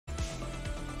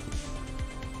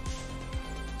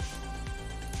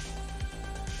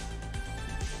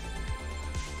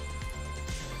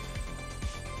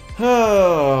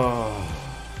Oh.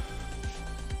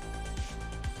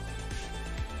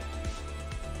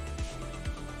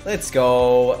 Let's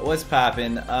go. What's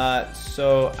poppin'?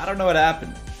 So I don't know what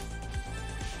happened.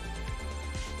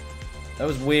 That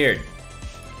was weird.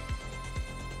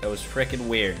 That was freaking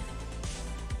weird.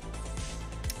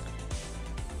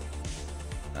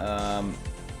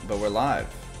 But we're live.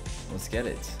 Let's get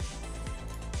it.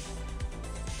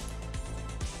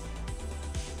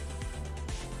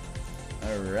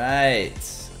 All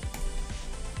right.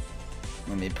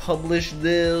 Let me publish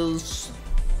this.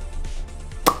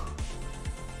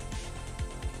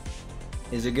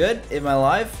 Is it good? Am I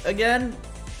live again?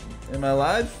 Am I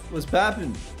live? What's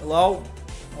poppin'? Hello?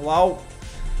 Hello?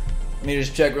 Let me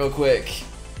just check real quick.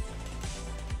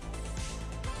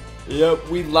 Yep,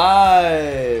 we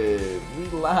live. We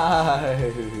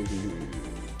live.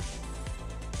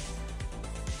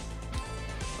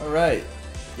 All right.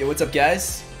 Yo, what's up,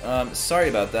 guys? Sorry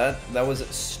about that. That was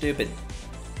stupid.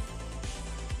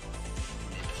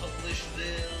 Publish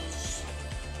this.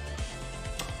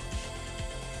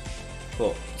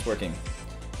 Cool. It's working.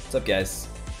 What's up, guys?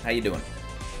 How you doing?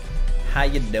 How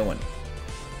you doing?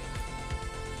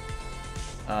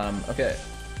 Okay.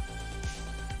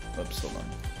 Oops, hold on.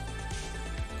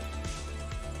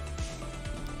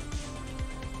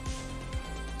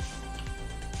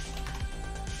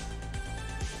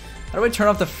 How do I turn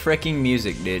off the fricking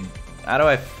music, dude? How do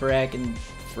I fracking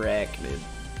frack, dude?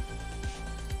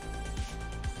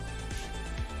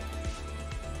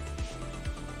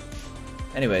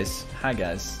 Anyways, hi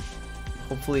guys.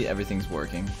 Hopefully everything's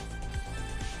working.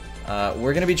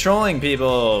 We're gonna be trolling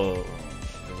people.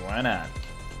 Why not?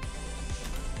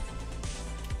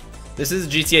 This is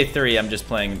GTA 3 I'm just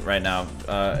playing right now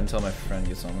until my friend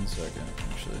gets on. 1 second,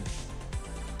 actually.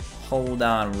 Hold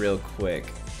on real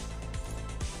quick.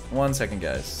 1 second,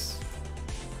 guys.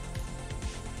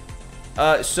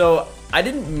 So I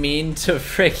didn't mean to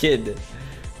frickin'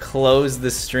 close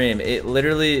the stream. It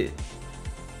literally...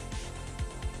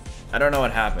 I don't know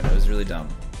what happened. It was really dumb.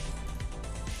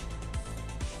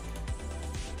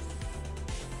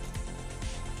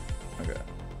 Okay.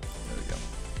 There we go.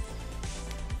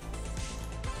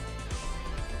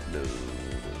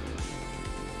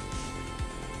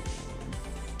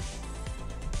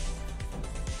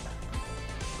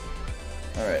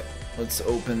 Alright, let's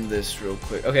open this real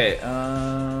quick. Okay,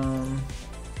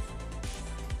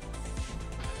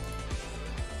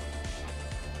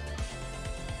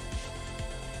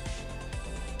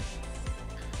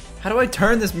 how do I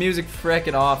turn this music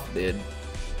frickin' off, dude?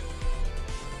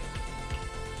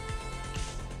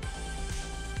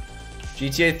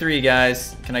 GTA 3,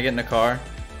 guys. Can I get in a car?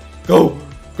 Go!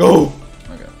 Go!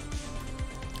 Okay.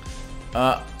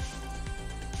 Okay.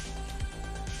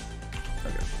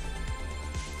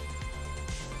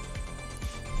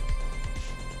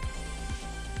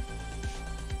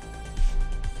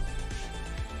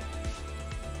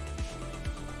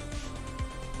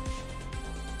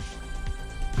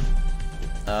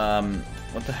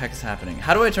 What the heck is happening?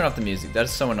 How do I turn off the music? That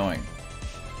is so annoying.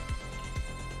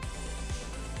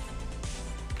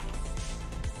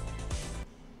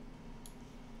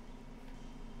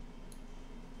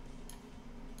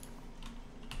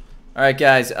 Alright,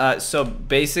 guys, so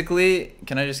basically,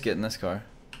 can I just get in this car?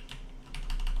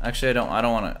 Actually, I don't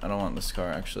want this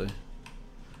car, actually.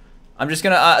 I'm just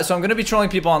gonna, so I'm gonna be trolling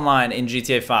people online in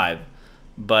GTA 5,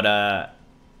 but,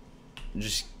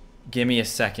 just give me a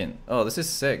second. Oh, this is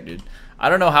sick, dude. I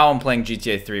don't know how I'm playing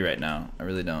GTA 3 right now. I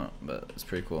really don't, but it's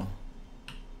pretty cool.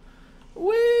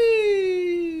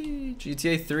 Whee!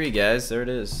 GTA 3, guys, there it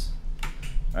is.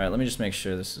 Alright, let me just make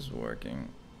sure this is working.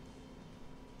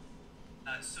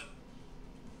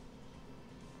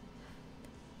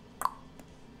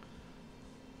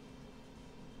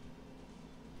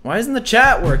 Why isn't the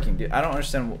chat working, dude? I don't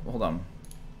understand. Hold on.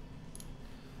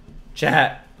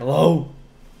 Chat. Hello?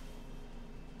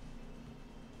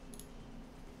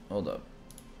 Hold up.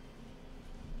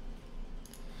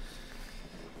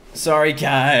 Sorry,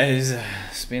 guys.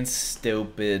 It's being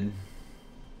stupid.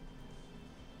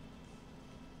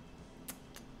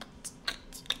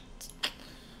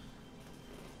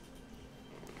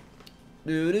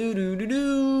 Do do do do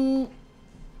do.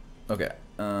 Okay.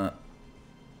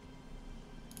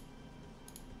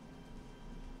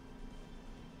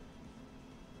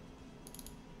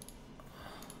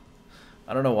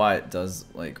 I don't know why it does,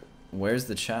 like, where's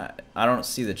the chat? I don't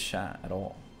see the chat at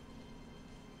all.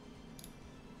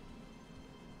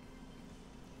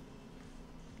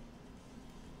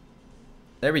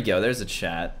 There we go, there's a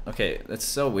chat. Okay, that's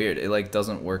so weird. It, like,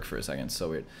 doesn't work for a second. It's so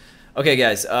weird. Okay,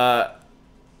 guys,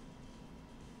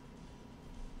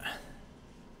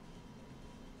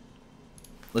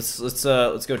 Let's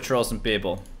go troll some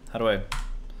people. How do I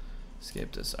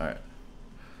escape this? All right.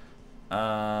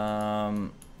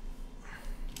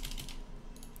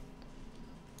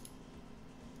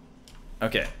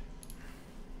 Okay.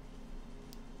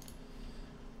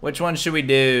 Which one should we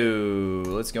do?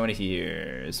 Let's go into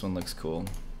here. This one looks cool.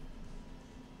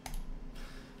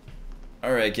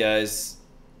 All right, guys.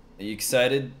 Are you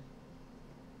excited?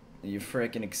 Are you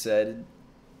freaking excited?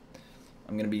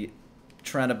 I'm gonna be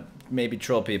trying to maybe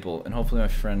troll people, and hopefully my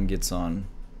friend gets on.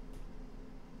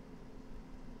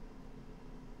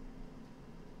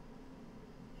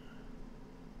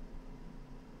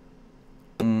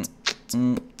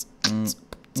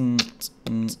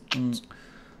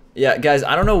 Yeah, guys,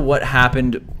 I don't know what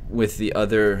happened with the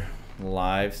other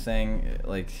live thing.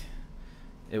 Like,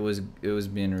 it was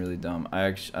being really dumb.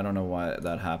 I don't know why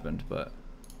that happened, but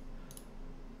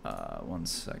 1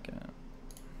 second.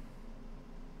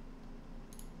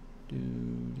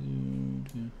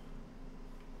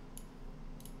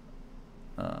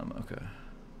 Okay.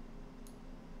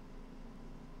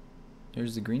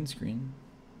 Here's the green screen.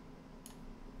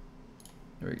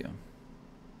 There we go.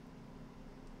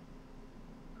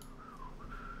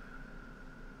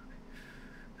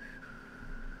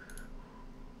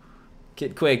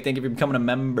 𝐂𝐗𝐂𝐋𝐔𝐒𝐈𝐕𝐄, thank you for becoming a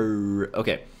member.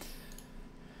 Okay.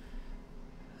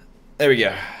 There we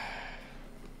go.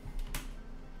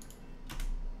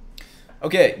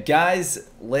 Okay, guys,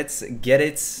 let's get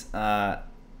it.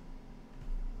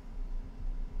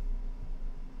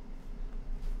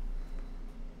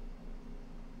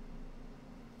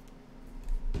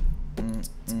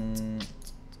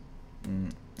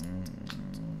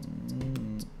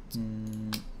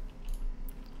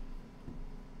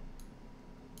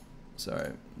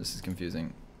 Sorry, this is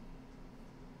confusing.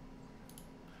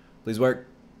 Please work.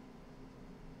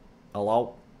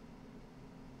 Hello?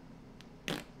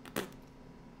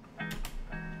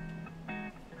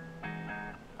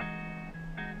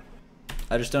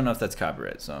 I just don't know if that's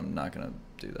copyright, so I'm not gonna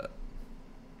do that.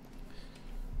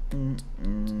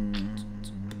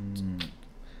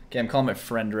 Okay, I'm calling my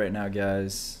friend right now,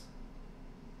 guys.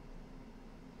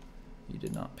 You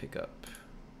did not pick up.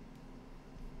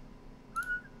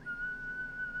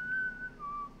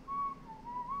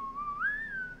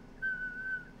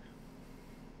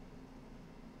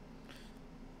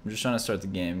 I'm just trying to start the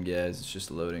game, guys. It's just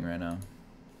loading right now.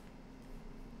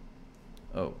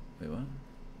 Oh, wait, what?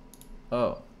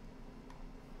 Oh.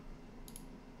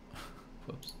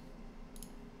 Whoops.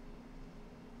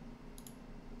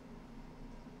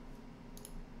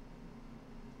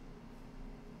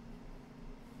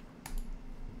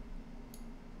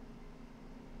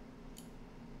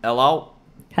 Hello?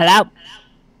 Hello?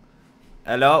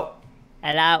 Hello?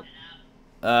 Hello?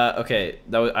 Okay.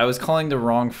 I was calling the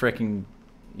wrong frickin'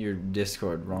 your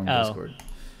Discord. Wrong Discord.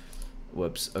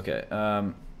 Whoops. Okay.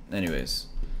 Anyways.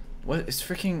 What is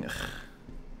freaking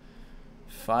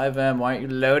 5M? Why aren't you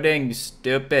loading, you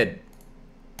stupid?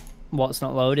 What's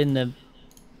not loading?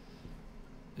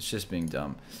 It's just being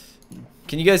dumb.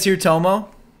 Can you guys hear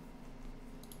Tomo?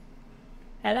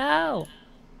 Hello?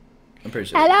 I'm pretty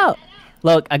sure. Hello?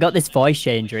 Look, I got this voice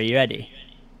changer. Are you ready?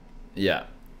 Yeah.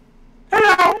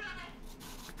 Hello?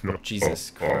 Jesus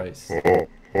Christ.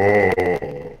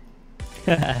 Weird,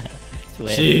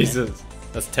 Jesus.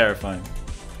 That's terrifying.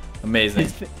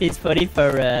 Amazing. It's funny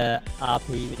for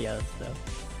RP videos, though.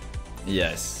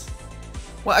 Yes.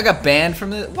 What? I got banned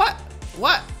from the what?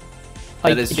 What? Oh,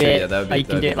 that is true. Yeah, that would be. You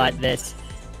can do it like this.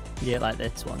 You do it like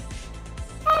this one.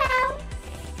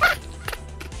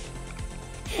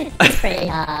 It's pretty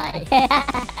high.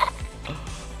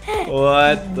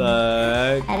 What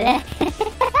the heck?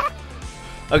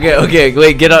 Okay,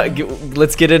 wait,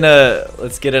 let's get in a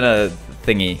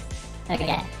thingy.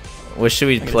 Okay. What should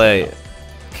we play?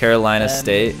 Carolina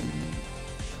State?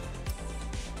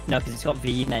 No, because it's got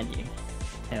V menu.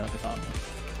 Here, look at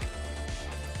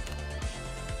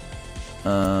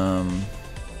that.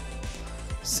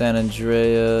 San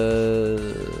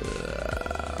Andreas.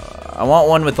 I want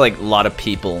one with like a lot of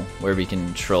people where we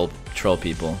can troll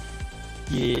people.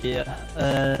 Yeah.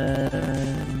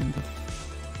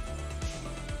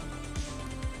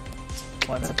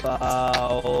 What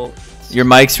about? Your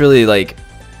mic's really like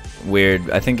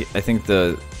weird. I think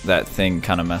that thing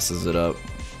kind of messes it up.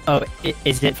 Oh,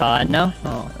 is it fine now?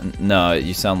 Oh. No,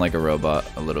 you sound like a robot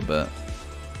a little bit.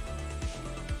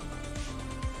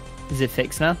 Is it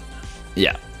fixed now?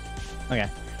 Yeah. Okay.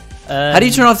 How do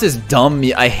you turn off this dumb?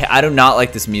 I do not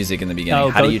like this music in the beginning.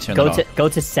 How do you turn that off? Go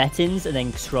to settings and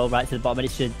then scroll right to the bottom. And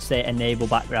it should say enable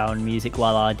background music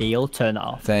while ideal. Turn it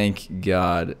off. Thank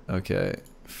God. Okay.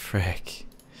 Frick.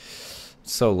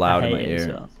 It's so loud in my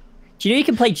ear. Do you know you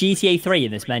can play GTA 3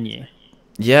 in this menu?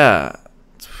 Yeah,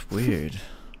 it's weird.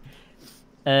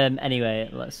 Anyway,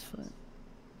 let's.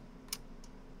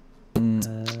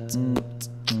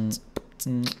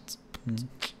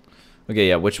 Okay,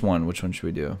 yeah. Which one? Which one should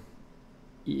we do?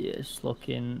 Yes,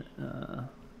 looking.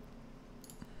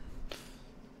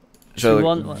 Should I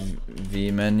want look V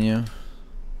menu?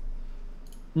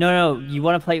 No, you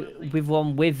want to play with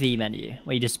one with V menu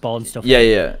where you just spawn stuff.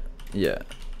 Yeah.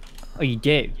 Oh, you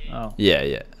do. Oh.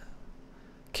 Yeah.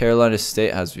 Carolina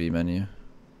State has V menu.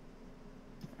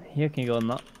 Here can you go on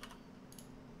that.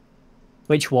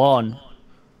 Which one?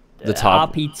 The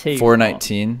top. RP2.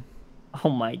 419. Oh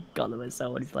my god, there were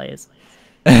so many players.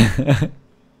 It's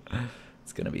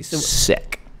gonna be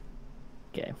sick.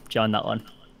 Okay, join that one.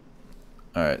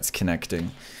 All right, it's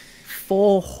connecting.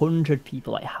 400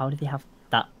 people. Like, how do they have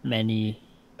that many?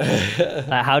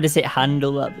 Like, how does it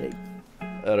handle that big?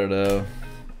 I don't know.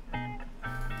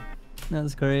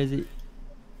 That's crazy.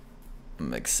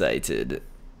 I'm excited.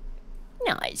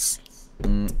 Nice.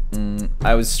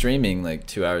 I was streaming like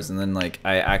 2 hours, and then like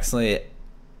I accidentally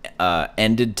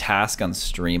ended task on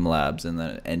Streamlabs, and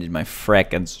then it ended my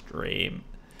frickin' stream.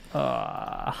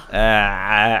 That's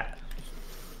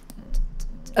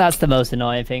the most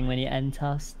annoying thing when you end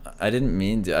tasks. I didn't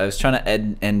mean to. I was trying to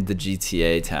end the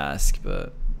GTA task,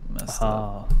 but messed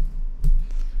up.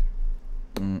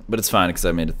 But it's fine because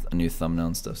I made a new thumbnail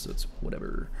and stuff, so it's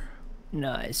whatever.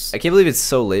 Nice. I can't believe it's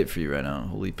so late for you right now.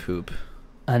 Holy poop.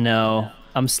 I know.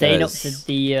 I'm staying up to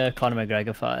the Conor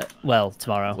McGregor fight. Well,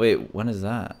 tomorrow. Wait, when is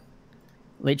that?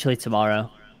 Literally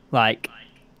tomorrow. Like.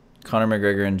 Conor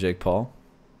McGregor and Jake Paul?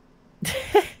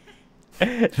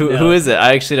 Who is it?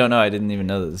 I actually don't know. I didn't even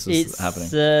know that this was happening.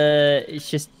 It's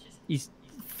just he's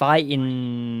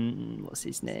fighting. What's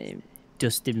his name?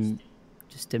 Justin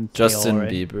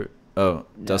Bieber. Oh,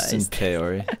 no, Dustin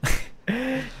Peori.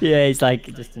 Yeah, he's like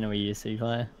just an UFC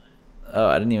player. Oh,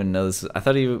 I didn't even know this. I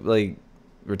thought he like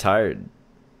retired.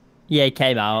 Yeah, he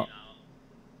came out.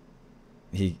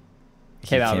 He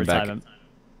came out of retirement. Back.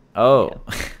 Oh,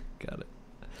 yeah. Got it.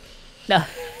 No.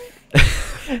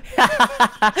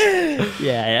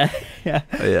 yeah.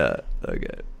 Oh, yeah.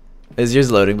 Okay. Is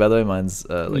yours loading, by the way? Mine's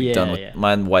like done with. Yeah.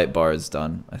 Mine white bar is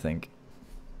done, I think.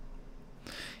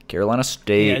 Carolina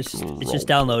State. Yeah, it's just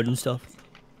downloading stuff.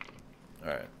 All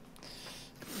right.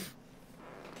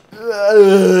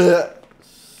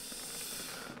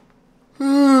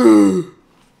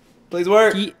 Please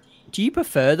work. Do you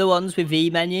prefer the ones with V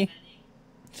menu?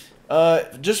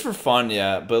 Just for fun,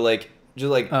 yeah. But like,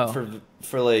 just like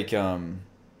for like well,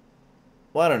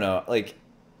 I don't know. Like,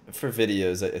 for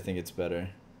videos, I think it's better.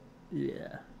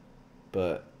 Yeah.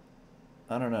 But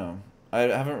I don't know. I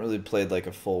haven't really played like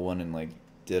a full one and like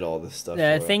did all this stuff.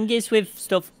 The thing is with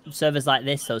servers like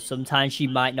this, though, sometimes you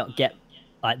might not get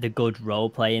like the good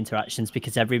roleplay interactions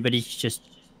because everybody's just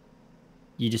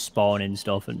spawning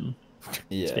stuff and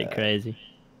it's a bit crazy.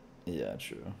 Yeah,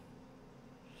 true.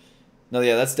 No,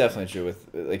 yeah, that's definitely true. With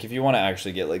like, if you want to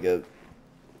actually get like the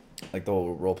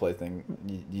whole roleplay thing,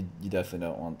 you definitely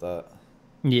don't want that.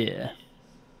 Yeah.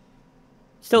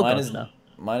 Still good though.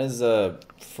 Mine is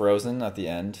frozen at the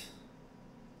end.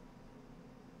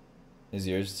 Is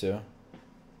yours too?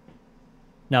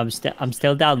 No, I'm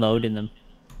still downloading them.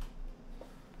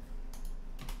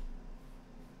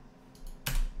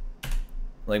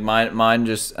 Like mine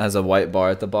just has a white bar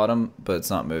at the bottom, but it's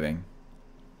not moving.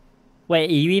 Wait,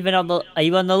 are you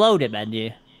on the loaded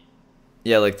menu?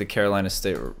 Yeah, like the Carolina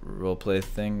State roleplay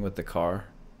thing with the car.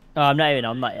 Oh, I'm not even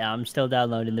on that yet. I'm still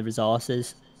downloading the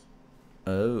resources.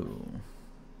 Oh.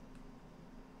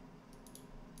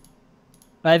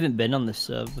 I haven't been on this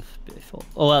server before.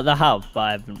 Oh, well, I have, but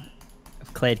I've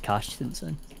cleared cache since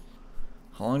then.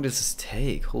 How long does this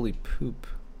take? Holy poop.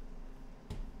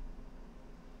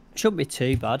 Shouldn't be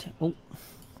too bad. Oh,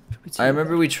 I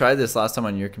remember we tried this last time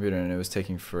on your computer and it was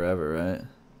taking forever, right?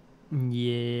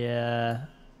 Yeah.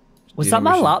 Was that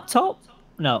my laptop?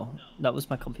 No, that was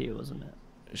my computer, wasn't it?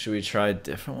 Should we try a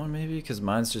different one maybe? Because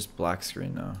mine's just black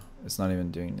screen now. It's not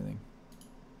even doing anything.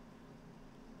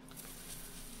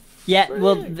 Yeah,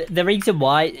 well, the reason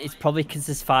why is probably because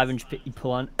there's 500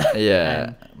 people on.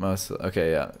 Yeah, most.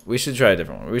 Okay, yeah. We should try a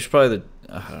different one. We should probably.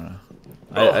 I don't know.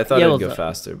 I thought it'd go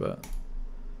faster, but.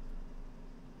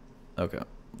 Okay.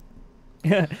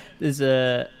 There's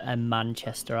a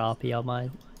Manchester RP on my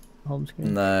home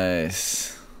screen.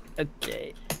 Nice.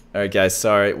 Okay. All right, guys.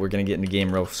 Sorry, we're gonna get into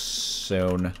game real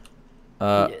soon.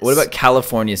 What about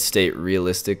California State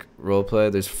realistic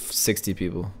roleplay? There's 60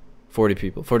 people, 40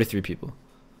 people, 43 people.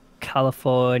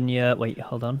 California. Wait,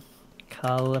 hold on.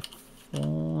 California.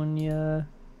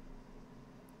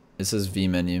 It says V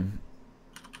menu.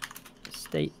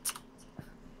 state.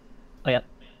 Oh, yep.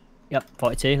 Yep,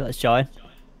 42. Let's join.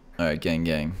 Alright,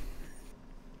 gang.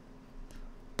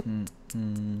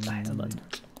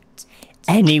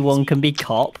 Anyone can be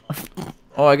cop.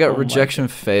 Oh, I got rejection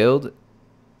failed.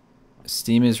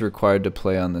 Steam is required to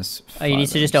play on this. Oh, you need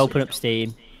to just open up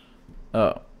Steam.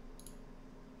 Oh.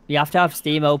 You have to have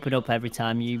Steam open up every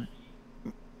time you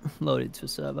load into a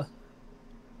server.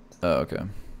 Oh, okay.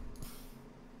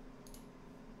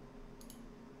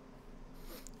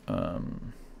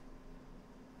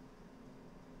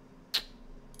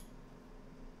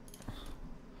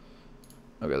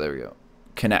 Okay, there we go.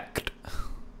 Connect.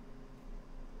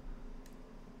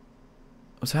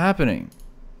 What's happening?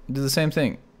 Do the same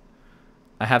thing.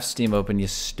 I have Steam open, you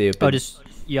stupid. Oh, just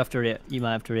you have to you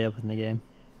might have to reopen the game.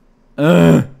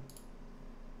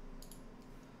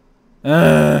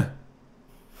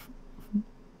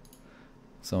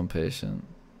 So impatient.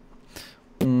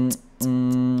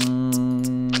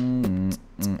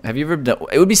 Have you ever done?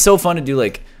 It would be so fun to do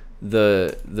like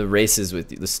the races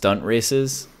with you, the stunt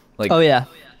races. Like, oh yeah,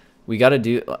 we got to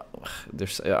do.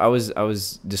 There's. I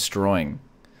was destroying.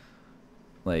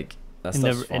 Like that's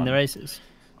in the races.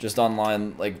 Just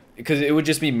online, like, because it would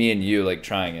just be me and you like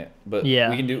trying it. But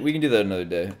yeah, we can do that another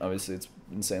day. Obviously, it's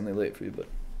insanely late for you, but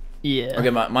yeah.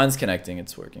 Okay, mine's connecting.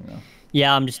 It's working now.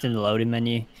 Yeah, I'm just in the loading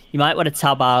menu. You might want to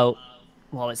tab out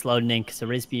while it's loading in because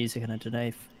there is music and I don't know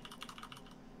if.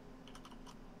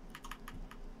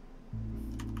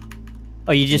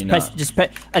 Oh, you just press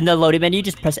in the loading menu.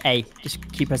 Just press A.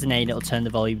 Just keep pressing A, and it'll turn the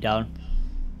volume down.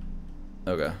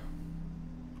 Okay.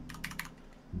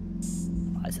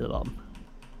 Right to the bottom.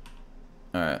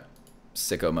 All right.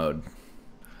 Sicko mode.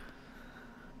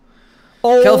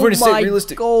 Oh California State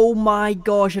Realistic. Oh my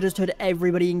gosh! I just heard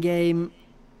everybody in game.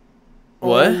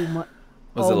 What?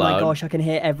 Was it loud? Oh my gosh! I can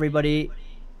hear everybody.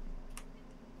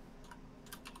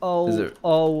 Oh.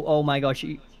 Oh my gosh!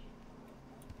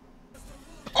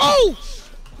 Oh!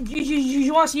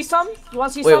 You want to see some? You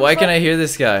want to see some? Wait, why can't I hear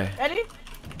this guy? Eddie?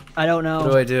 I don't know.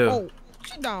 What do I do? Oh,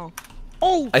 sit down.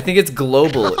 Oh! I think it's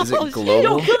global. Is it global?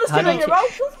 Yo, kill this kid right here, bro.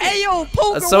 Hey, yo,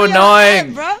 poker. That's so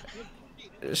annoying. Bro.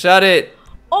 Shut it.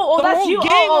 Oh, that's you.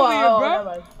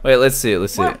 Bro. Wait, let's see it.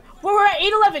 Let's see it. We're at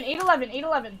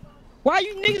 811. Why are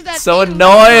you niggas that so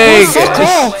annoying?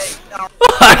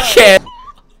 I can't.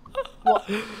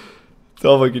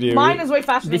 Oh my god. Mine is way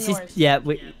faster than yours. Yeah,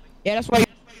 that's why.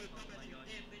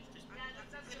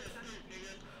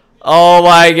 Oh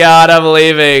my god, I'm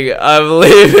leaving. I'm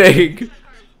leaving.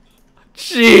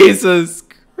 Jesus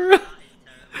Christ.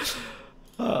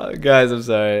 Guys, I'm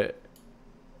sorry.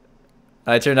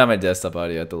 I turned on my desktop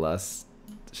audio at the last.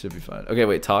 Should be fine. Okay,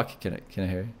 wait, talk. Can I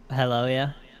hear you? Hello,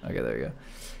 yeah. Okay, there we go.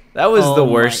 That was the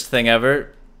worst thing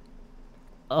ever.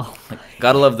 Oh.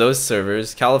 Gotta love those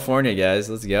servers. California, guys.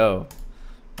 Let's go.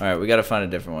 Alright, we gotta find a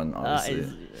different one, obviously.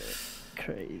 That is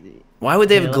crazy. Why would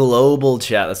they have global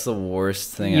chat? That's the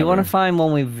worst thing ever. You want to find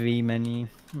one with V menu,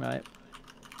 right?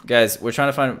 Guys, we're trying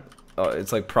to find... Oh,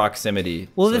 it's like proximity.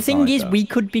 Well, so the thing is, we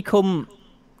could become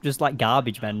just like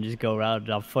garbage men and just go around and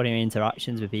have funny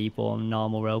interactions with people on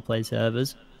normal roleplay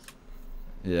servers.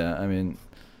 Yeah, I mean,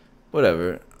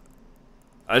 whatever.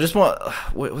 I just want...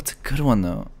 What's a good one,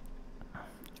 though?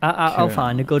 I'll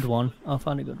find a good one. I'll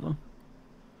find a good one.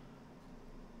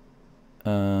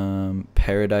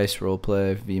 Paradise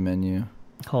roleplay V menu.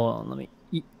 Hold on, let me.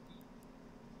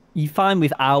 You find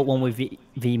without one with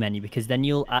V menu because then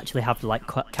you'll actually have like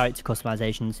character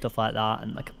customization and stuff like that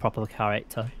and like a proper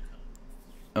character.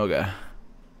 Okay.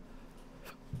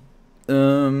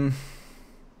 I'll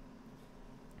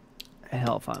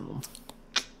find one.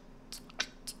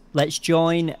 Let's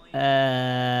join.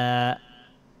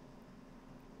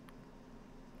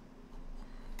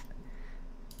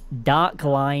 Dark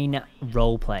Line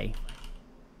roleplay.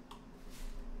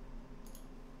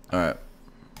 All right.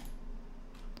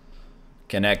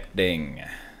 Connecting.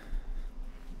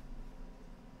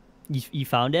 You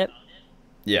found it?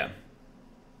 Yeah.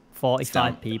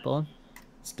 45 people.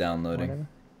 It's downloading.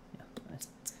 Yeah, nice.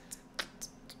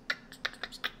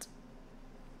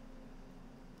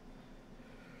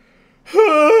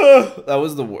 That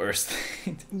was the worst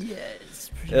thing. Yes.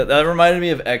 Yeah, that reminded me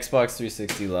of Xbox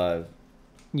 360 Live.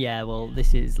 Yeah, well,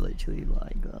 this is literally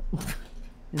like that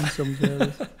in some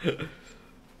servers.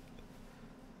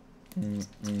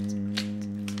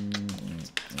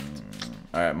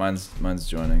 All right, mine's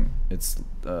joining. It's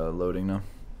loading now.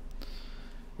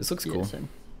 This looks cool.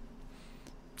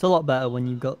 It's a lot better when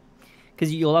you've got,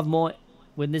 because you'll have more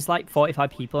when there's like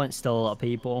 45 people and it's still a lot of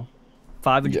people.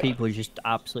 500 people is just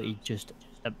absolutely just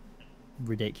a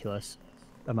ridiculous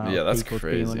amount of people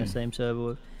being on the same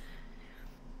server.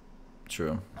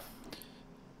 True.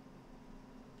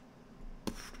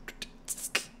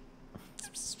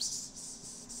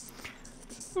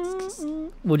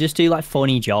 We'll just do like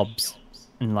funny jobs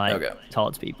and like Okay.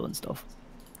 talk to people and stuff.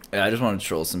 Yeah, I just want to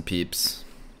troll some peeps.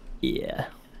 Yeah.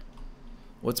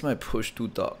 What's my push to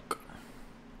talk?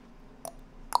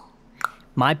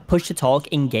 My push to talk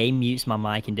in game mutes my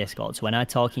mic in Discord. So when I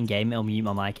talk in game, it'll mute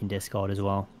my mic in Discord as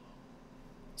well.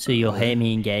 So you'll hear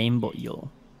me in game, but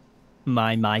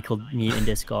my mic will mute in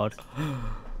Discord.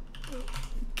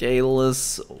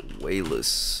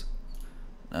 𝐂𝐗𝐂𝐂𝐂𝐋𝐔𝐒𝐈𝐕𝐄.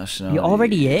 Nationality. You're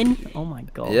already in? Oh my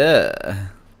god. Yeah.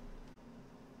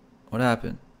 What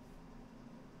happened?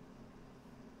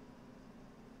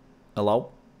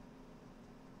 Hello?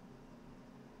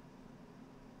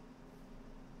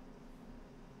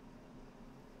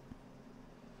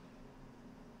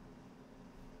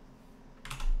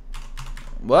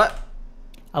 What?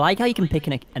 I like how you can pick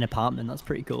an apartment. That's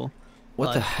pretty cool.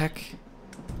 What the heck?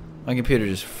 My computer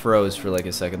just froze for like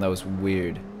a second. That was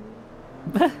weird.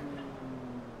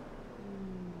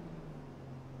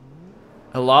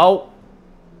 Hello?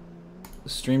 The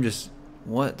stream just...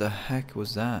 What the heck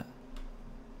was that?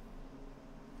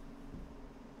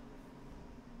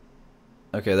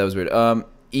 Okay, that was weird.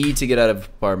 E to get out of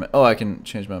apartment. Oh, I can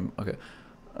change my... Okay.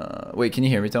 Wait, can you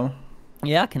hear me, Tom?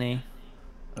 Yeah, I can hear.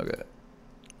 Okay.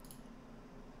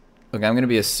 Okay, I'm gonna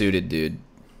be a suited dude.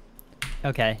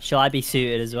 Okay, shall I be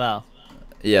suited as well?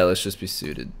 Yeah, let's just be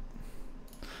suited.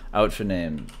 Outfit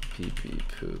name. Pee pee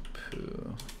poo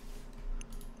poo.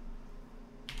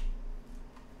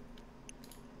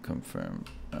 Confirm.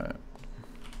 Alright.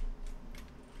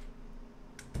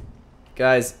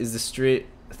 Guys, is the stream...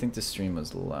 I think the stream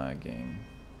was lagging.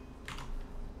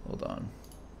 Hold on.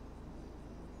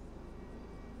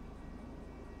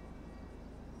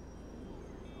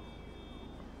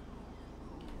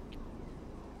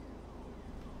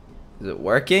 Is it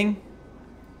working?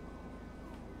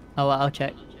 Oh, well, I'll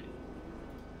check.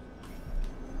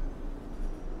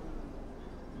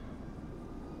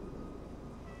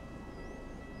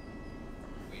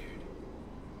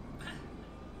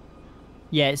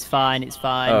 Yeah, it's fine. It's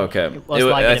fine. Oh, okay. It was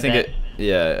lagging I a think bit. it.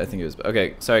 Yeah, I think it was.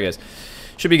 Okay, sorry guys.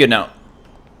 Should be good now.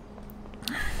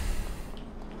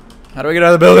 How do I get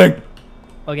out of the building?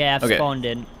 Okay, I've Okay. spawned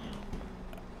in.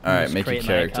 All right, Just make your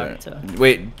create my character.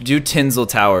 Wait, do Tinsel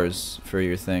Towers for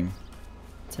your thing.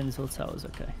 Tinsel Towers,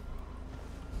 okay.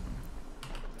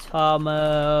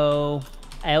 Tomo.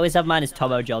 I always have mine as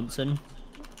Tomo Johnson.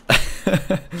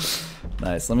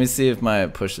 Nice. Let me see if my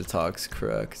push to talk's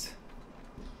correct.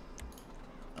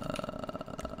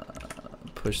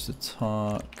 Push to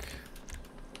talk.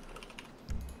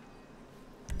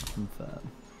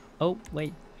 Confirm. Oh,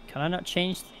 wait. Can I not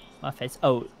change my face?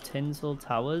 Oh, Tinsel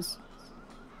Towers.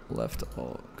 Left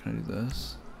alt. Can I do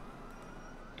this?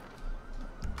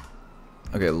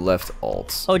 Okay, left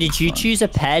alt. Oh, did you Fine. choose a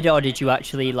ped or did you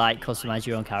actually like customize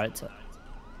your own character?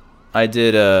 I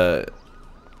did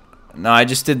no, I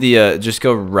just did the just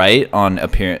go right on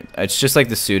appearance. It's just like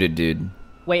the suited dude.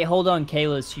 Wait, hold on,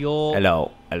 Kalis.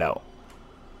 Hello.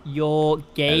 Your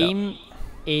game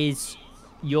is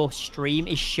your stream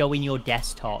is showing your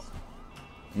desktop.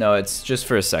 No, it's just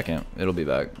for a second. It'll be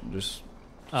back. Just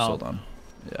hold on.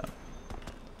 Yeah.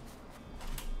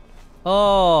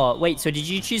 Oh, wait, so did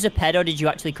you choose a ped or did you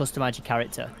actually customize your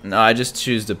character? No, I just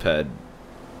choose the ped.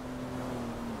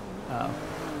 Oh.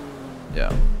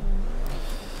 Yeah.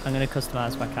 I'm gonna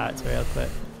customize my character real quick.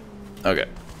 Okay.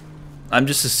 I'm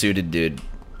just a suited dude.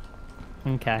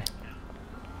 Okay.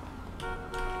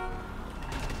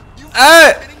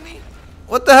 Ah!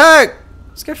 What the heck?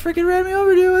 This guy freaking ran me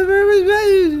over,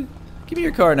 dude. Give me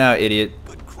your car now, idiot.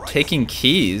 Taking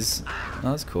keys? Oh,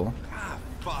 that's cool.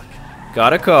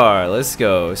 Got a car. Let's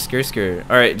go. Skr.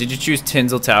 Alright, did you choose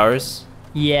Tinsel Towers?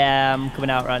 Yeah, I'm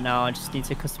coming out right now. I just need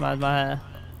to customize my hair.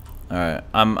 Alright,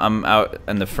 I'm out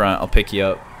in the front. I'll pick you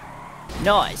up.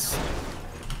 Nice.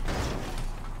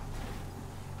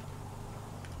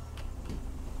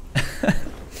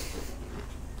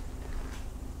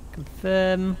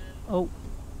 Confirm. Oh.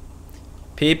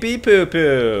 Pee pee poo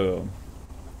poo.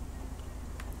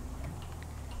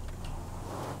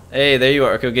 Hey, there you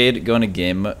are. Okay, go into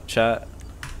game chat.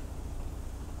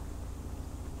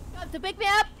 To pick me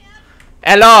up.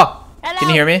 Hello. Hello. Can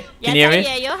you hear me? Can you hear me?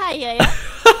 Yes, I hear you.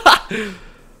 I hear you.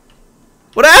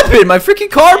 What happened? My freaking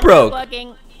car broke.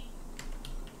 Working.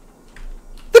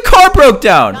 The car broke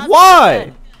down. Not Why?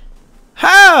 good.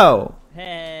 How?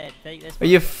 Hey, take this.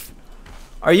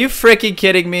 Are you freaking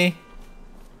kidding me?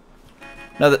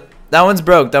 No, that one's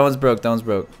broke. That one's broke.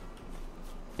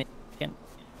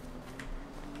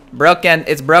 Broken.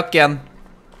 It's broken.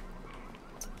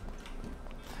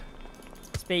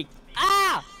 Speak.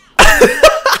 Ah!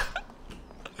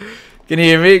 Can you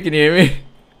hear me?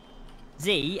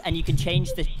 Z, and you can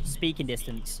change the speaking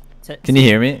distance. Can you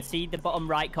hear me? See the bottom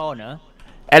right corner?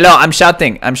 Hello, I'm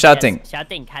shouting. I'm shouting. Yes,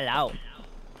 shouting, hello.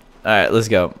 Alright, let's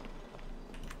go.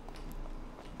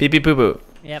 Pee pee poo poo.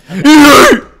 Yep.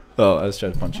 Oh, I was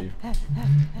trying to punch you.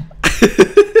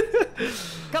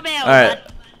 Come here, Alright.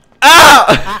 lad.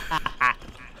 Ow!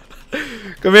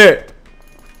 Come here.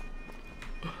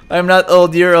 I'm not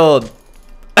old, you're old.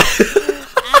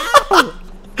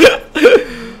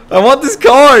 I want this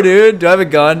car, dude. Do I have a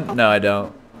gun? No, I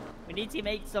don't. We need to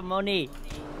make some money.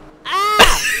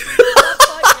 Ah!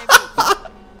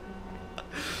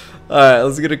 Alright,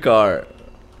 let's get a car.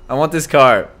 I want this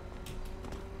car.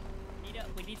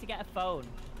 We need to get a phone.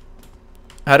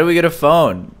 How do we get a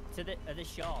phone? To the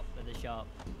shop. At the shop.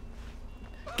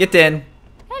 Get in.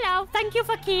 Hello, thank you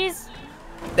for keys.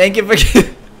 Thank you for.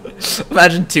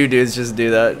 Imagine two dudes just do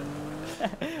that.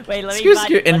 Wait, let Screw, me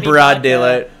screw, in let me broad find,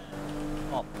 daylight.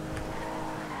 Oh.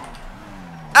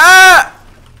 Ah!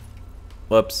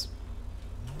 Whoops.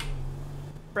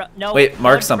 Bro, no. Wait,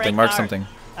 mark don't something. break Mark our- something.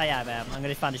 Oh yeah, man. I'm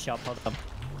gonna find a shop. Hold on.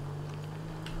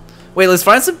 Wait, let's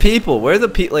find some people. Where are the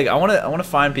people? Like, I wanna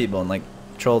find people and like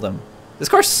troll them. This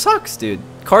car sucks, dude.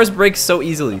 Cars break so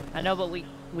easily. I know, but we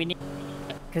need,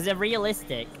 because they're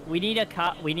realistic. We need a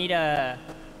car. We need a.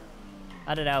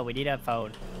 I don't know. We need a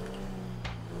phone.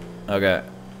 Okay.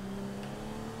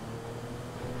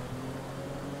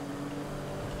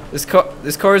 This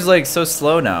car is like so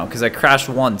slow now because I crashed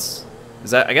once.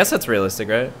 Is that? I guess that's realistic,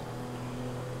 right?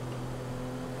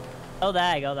 Go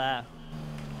there. Go there.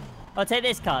 Oh, take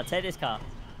this car. Take this car.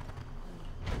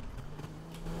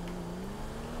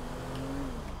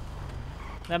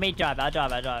 Let me drive. I'll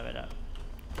drive. I'll drive. I'll drive.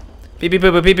 Pee pee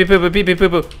poo poo pee pee poo poo pee pee poo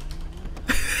poo.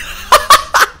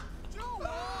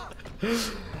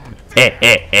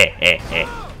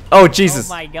 Oh Jesus!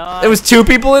 Oh my God! There was two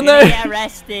people in You're gonna there. get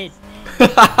arrested.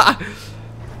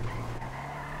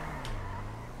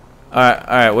 All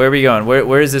right. Where are we going?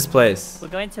 Where is this place? We're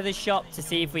going to the shop to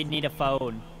see if we need a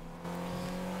phone.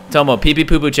 Tomo, pee pee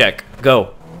poo poo check.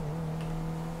 Go.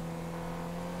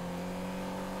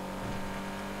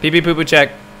 Pee pee poo poo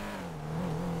check.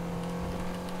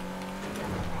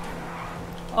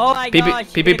 Oh my Pee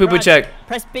gosh! pee poo poo check.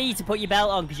 Press B to put your belt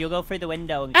on because you'll go through the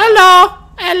window. And Hello.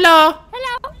 Hello.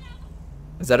 Hello.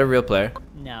 Is that a real player?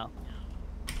 No.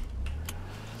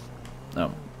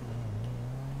 No.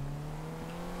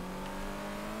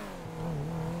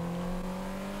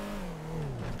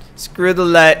 Screw the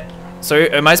light. So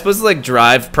am I supposed to like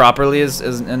drive properly as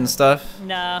and stuff?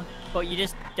 No. But you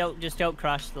just don't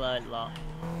crash the lot.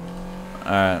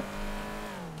 All right.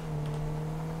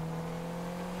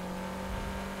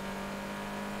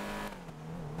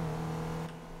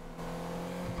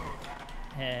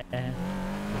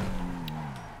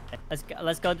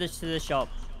 Let's go to the shop.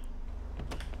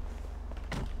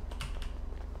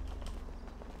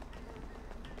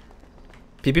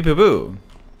 Pee pee poo poo.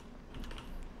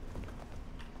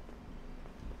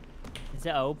 Is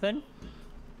it open?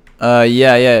 Yeah. Oh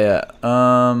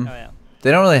yeah. They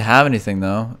don't really have anything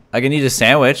though. I can eat a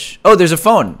sandwich. Oh, there's a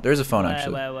phone. There's a phone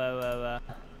actually. Where.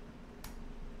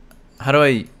 How do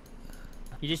I?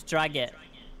 You just drag it.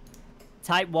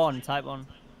 Type 1. Type 1.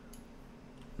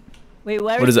 Wait,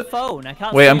 where What is is the it? phone? I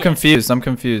can't Wait, see I'm it. confused. I'm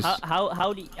confused.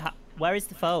 How do you, where is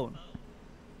the phone?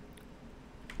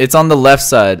 It's on the left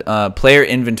side. Player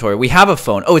inventory. We have a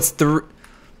phone. Oh, it's three.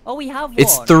 Oh, we have one.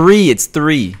 It's three. It's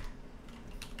three.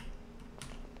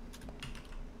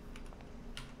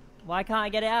 Why can't I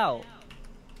get it out?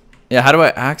 Yeah. How do I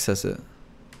access it?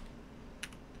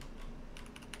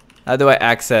 How do I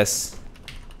access?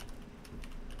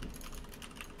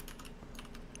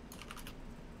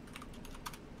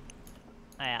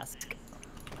 I ask.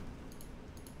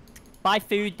 Buy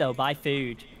food though. Buy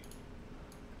food.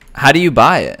 How do you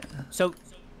buy it? So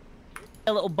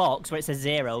a little box where it says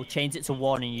 0, change it to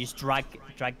 1, and you just drag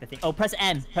the thing. Oh, press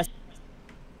M. Press.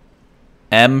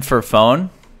 M for phone.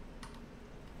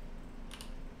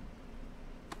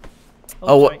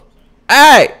 Oh, Oh, sorry.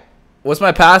 hey! What's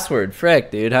my password?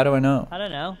 Frick, dude. How do I know? I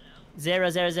don't know.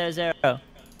 0000. Oh,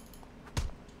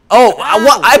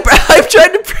 what? I've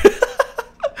tried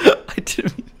to. I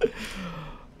didn't.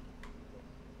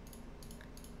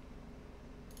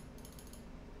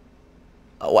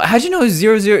 Oh, how'd you know it was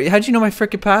 00? How'd you know my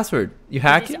frickin' password? You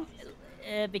hacked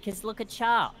it? Because look at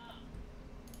chat.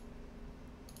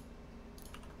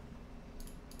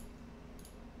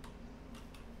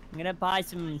 I'm gonna buy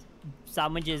some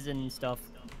sandwiches and stuff.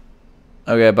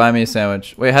 Okay, buy me a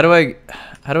sandwich. Wait, how do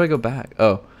I go back?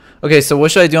 Oh, okay. So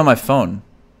what should I do on my phone?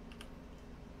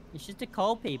 It's just to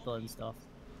call people and stuff.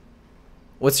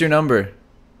 What's your number?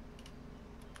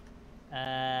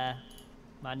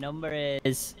 My number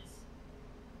is.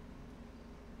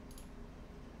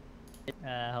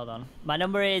 Hold on. My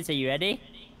number is. Are you ready?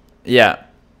 Yeah.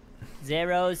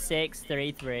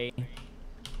 0633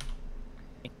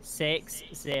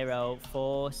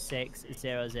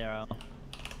 604600.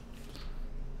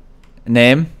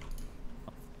 Name?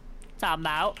 Time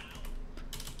out.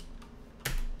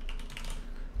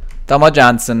 Thomas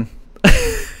Johnson.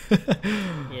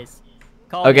 Yes.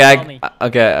 Call Okay, me.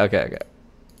 okay.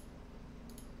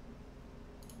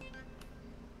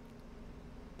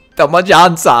 Thomas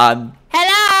Johnson.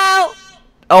 Hello.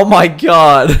 Oh my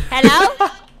god. Hello.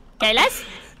 Okay, let's.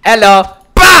 Hello.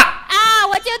 Bah! Ah,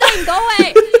 what you doing? Go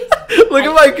away. Look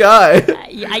at my guy.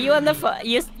 Are you on the phone?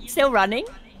 You still running?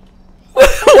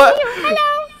 What?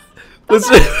 Hello. What's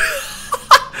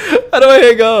How do I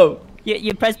hang up?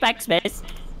 You press backspace.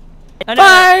 Oh, no,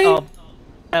 Bye. no.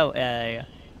 Oh, yeah.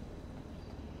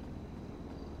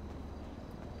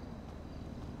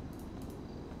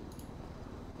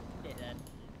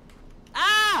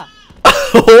 Ah!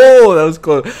 Oh, that was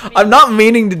close. I'm not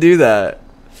meaning to do that.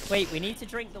 Wait, we need to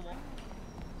drink the water.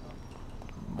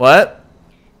 What?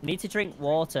 We need to drink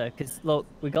water because look,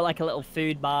 we got like a little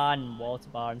food bar and water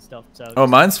bar and stuff. So Oh, just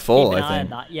mine's full, keep an I eye on think.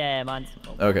 that. Yeah, mine's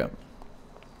full. Okay.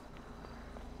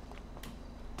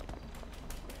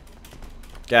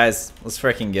 Guys, let's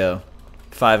freaking go.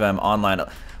 5M online.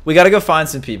 We gotta go find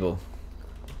some people.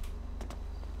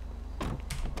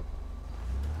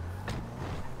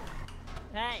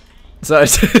 Hey, Sorry.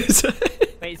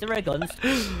 wait, is there a gun?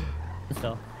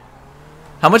 So,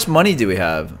 How much money do we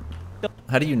have?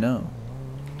 How do you know?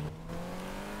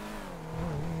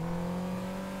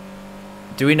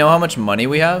 Do we know how much money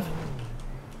we have?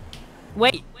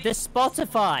 wait, there's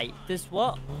Spotify. There's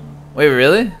what? Wait,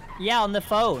 really? Yeah, on the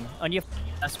phone, on your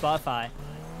Spotify.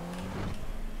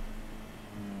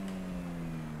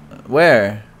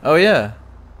 Where? Oh, yeah.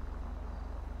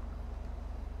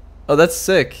 Oh, that's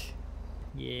sick.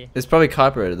 Yeah. It's probably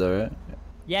copyrighted though, right?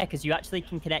 Yeah, because you actually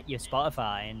can connect your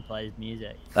Spotify and play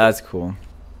music. That's cool.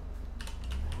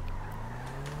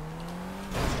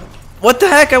 What the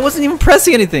heck? I wasn't even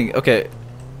pressing anything. Okay.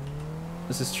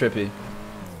 This is trippy.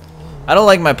 I don't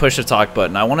like my push to talk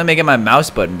button. I want to make it my mouse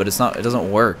button, but it's not. It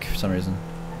doesn't work for some reason.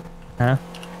 Huh?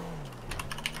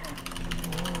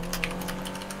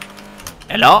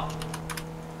 Hello?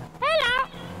 Hello.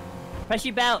 Press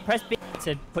your belt. Press B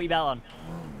to put your belt on.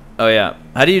 Oh yeah.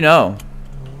 How do you know?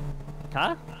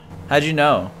 Huh? How'd you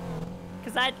know?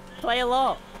 Because I play a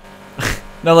lot.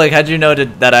 No, like how'd you know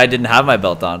that I didn't have my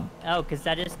belt on? Oh, because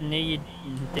I just knew you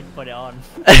didn't put it on.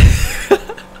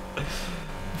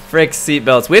 Frick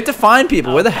seatbelts. We have to find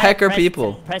people. Oh, Where the heck are press-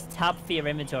 people? Press tab for your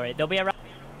inventory. They'll be around.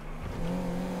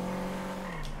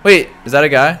 Wait, is that a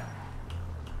guy?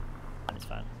 It's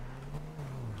fine.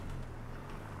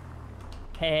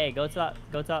 Hey, go to that.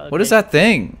 Go to that. What is that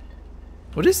thing?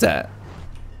 What is that?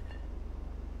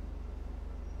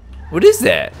 What is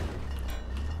that?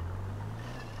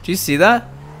 Do you see that?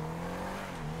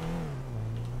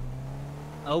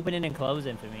 Opening and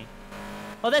closing for me.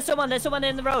 Oh, there's someone. There's someone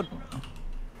in the road.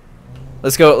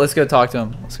 Let's go. Let's go talk to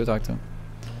him. Let's go talk to him.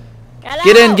 Hello.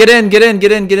 Get in. Get in. Get in.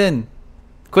 Get in. Get in.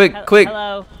 Quick. Quick.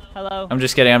 Hello. Hello. I'm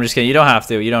just kidding. I'm just kidding. You don't have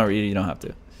to. You don't have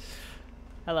to.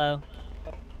 Hello.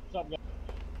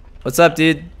 What's up,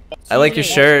 dude? I like your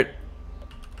shirt.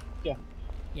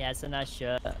 Yeah, it's a nice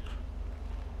shirt.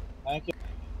 Thank you.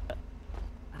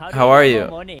 How are you?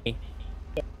 Money?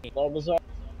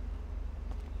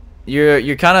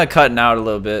 You're kind of cutting out a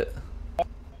little bit.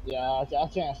 Yeah, I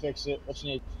can't fix it. What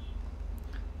you need?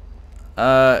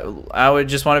 I would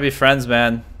just want to be friends,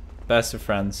 man. Best of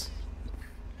friends.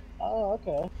 Oh,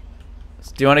 okay.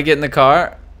 Do you want to get in the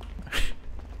car?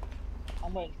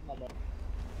 I'm waiting for my bed.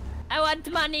 I want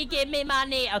money. Give me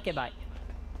money. Okay, bye.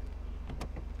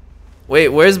 Wait,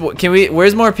 where's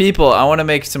more people? I want to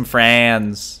make some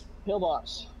friends.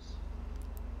 Pillbox.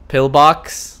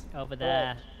 Pillbox? Over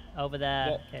there. Over there.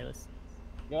 Yep. Okay, let's.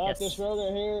 Go Yes. up this road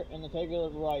right here and then take a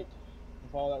right.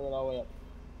 And follow that road all the way up.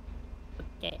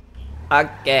 Okay.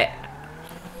 Okay.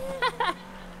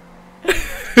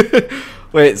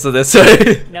 Wait, so this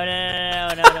way? No,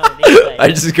 no. This way. I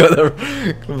just go the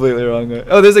completely wrong way.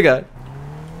 Oh, there's a guy.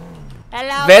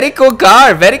 Hello. Very cool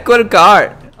car. Very cool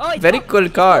car. Oh, it's Very got- cool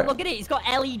car. Look at it. It's got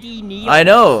LED neon. I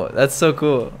know. That's so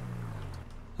cool.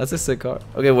 That's a sick car.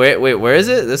 Okay, wait. Where is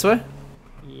it? This way?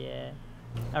 Yeah.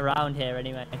 Around here,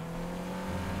 anyway.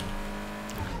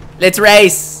 Let's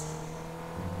race.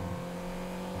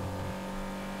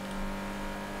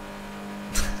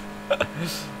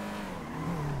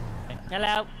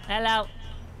 Hello. Hello.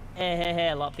 Hey.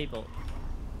 A lot of people.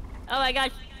 Oh my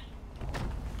gosh.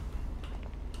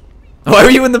 Why were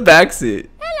you in the backseat?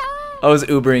 Hello. I was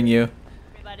Ubering you.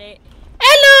 Everybody.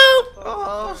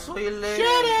 Oh, sweet lady.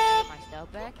 My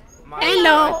stuff back.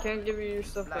 Hello. I can't give you your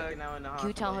stuff back. Can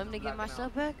you tell him to give my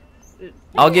stuff back?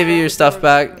 I'll give you your stuff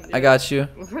back. I got you.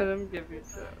 Let him give you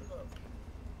stuff.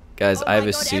 Guys, Oh I have my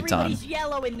a God, suit on. everybody's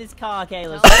yellow in this car,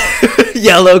 Kayla.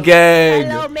 Yellow gang.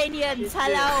 Hello, minions.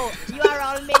 Hello. You are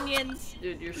all minions.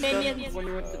 Dude, your Minions.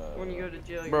 stuff when you go to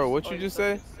jail. Bro, what you just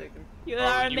say? You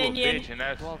are a you minion. a bitch, and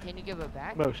that's... Well, can you give it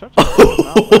back? Bro, shut your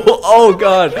Oh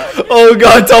god. Oh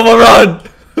god, Tomo, run.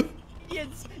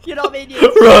 Minions. You're not minions.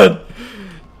 Run.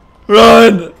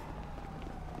 Run.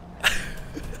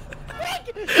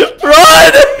 Run.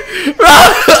 Run.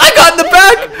 I got in the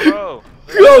back. Bro,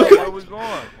 Go. where we going?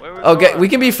 Where we Okay, going? we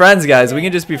can be friends, guys. We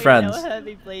can just be friends. Don't hurt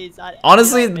me, please.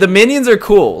 Honestly, the minions are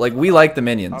cool. Like, we like the I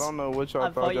minions. don't know what I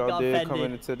y'all thought thought you y'all got did offended.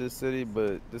 coming into this city,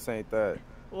 but this ain't that.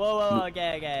 Whoa, whoa,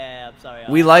 okay, I'm sorry.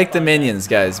 We like the minions,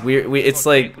 guys. We it's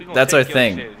like We gonna that's our take your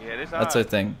thing. shit. Yeah, this That's our alright.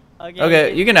 thing. Okay,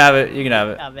 Okay, you can have it. You can have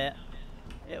it. have it.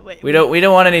 Wait, We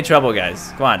don't want any trouble,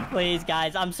 guys. Come on. Please,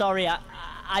 guys, I'm sorry.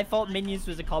 I thought minions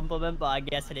was a compliment, but I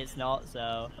guess it's not.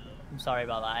 So I'm sorry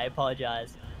about that. I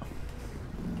apologize.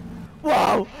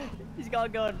 Whoa! He's got a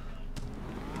gun.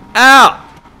 Ow!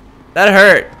 That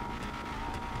hurt.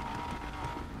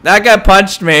 That guy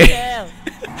punched me. Yeah.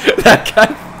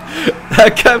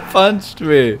 That guy punched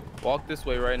me. Walk this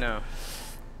way right now.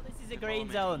 This is a green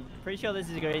zone. Pretty sure this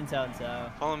is a green zone.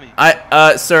 So. Follow me.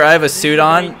 Sir, I have a suit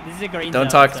on. This is a green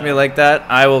Don't zone, talk to me like that.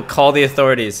 I will call the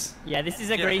authorities. Yeah, this is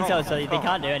a Yeah, green come zone, on, so they come on.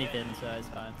 can't do anything. So it's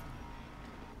fine.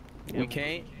 We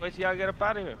can't. Wait till y'all get up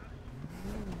out of here.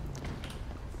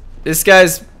 This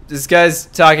guy's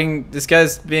talking. This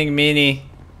guy's being meanie.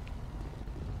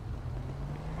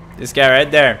 This guy right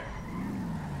there.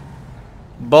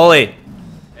 Bully.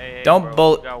 Hey, Don't bro,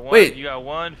 bull- you got one- wait. You got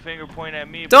one finger pointing at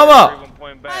me. Tomo! but everyone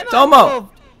pointing back. Tomo,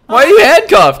 why are you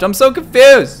handcuffed? I'm so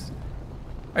confused.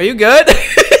 Are you good?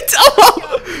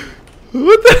 Tomo!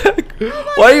 What the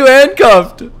heck? Why are you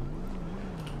handcuffed?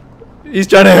 He's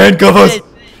trying to handcuff us.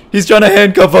 He's trying to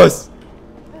handcuff us.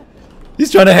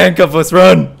 He's trying to handcuff us.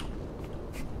 Run.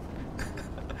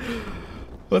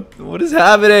 What is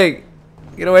happening?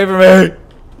 Get away from me. Out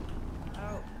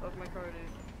of my car, dude.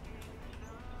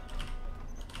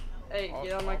 Hey,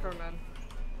 get out of my car, man.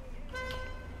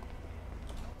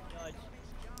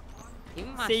 Give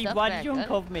me my See, stuff why back, did you huh?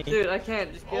 uncuff me? Dude, I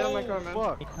can't. Just get out of my car,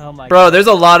 man. Oh my Bro, there's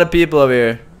a lot of people over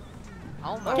here.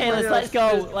 Oh my Okay, god. let's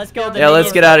go. Let's go. Yeah,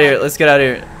 let's get out of here. Let's get out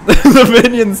of here. The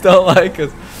minions don't like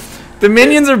us. The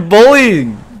minions are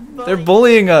bullying. They're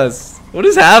bullying us. What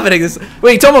is happening?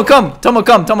 Wait, Tomo, come. Tomo,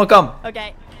 come. Tomo, come.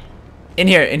 Okay. In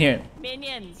here, in here.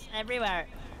 Minions everywhere.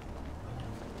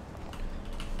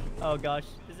 Oh gosh,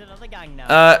 there's another gang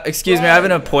now. Excuse me, I have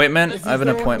an appointment. If I have an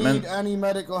you don't appointment. need any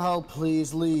medical help,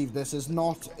 please leave. This is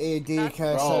not a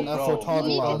daycare center for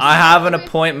toddlers. I have an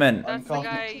appointment. That's the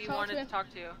guy you wanted to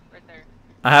talk to, right there.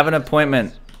 I have an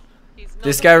appointment. He's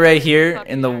This guy right here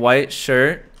in the white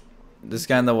shirt. This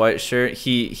guy in the white shirt.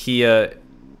 I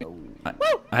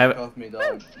have. Cuff me,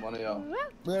 dog. One of y'all.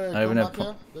 Wait, I have come an back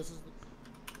here. This is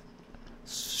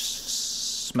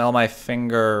Smell my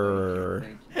finger.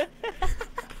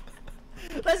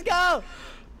 Let's go.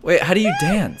 Wait, how do you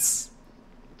dance?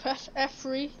 Press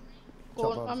F3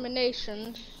 for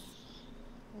nominations.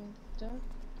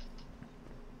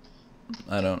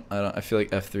 I don't. I feel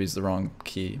like F3 is the wrong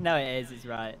key. No, it is. It's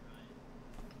right.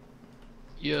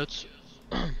 Yeah, it's...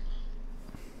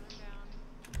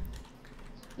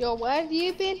 Yo, where have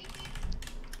you been?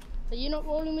 Are you not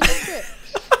rolling with the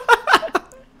trip?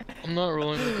 I'm not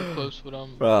rolling with the clips, but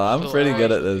I'm... Bro, I'm still pretty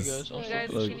good honest at with this. you guys. I'm Can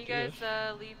still you guys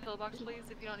leave pillbox, please,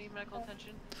 if you don't need medical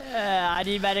attention? I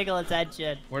need medical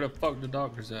attention. Where the fuck the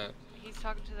doctor's at? He's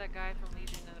talking to that guy from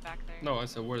Legion in the back there. No, I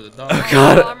said where the doctor. Oh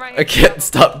god, I'm right I here. can't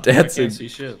stop I dancing. can't see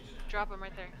shit. Drop him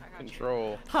right there. I got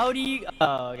Control. How do you?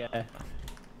 Oh, okay.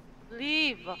 you.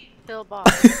 Leave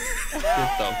pillbox. Get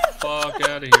the fuck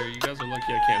out of here. You guys are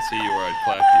lucky I can't see you or I'd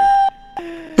clap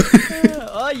you.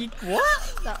 Oh, you what?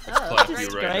 Clap you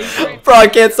right now. Bro, I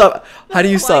can't stop. How do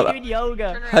you Why stop? are you doing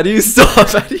yoga? Turn How do you stop?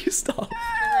 How do you stop?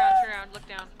 Turn around, look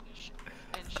down,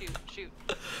 and shoot.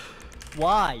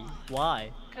 Why?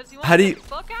 Why? Cause you How want do to you-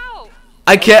 fuck out.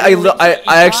 I can't.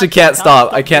 I actually can't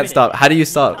stop. I can't stop. How do you You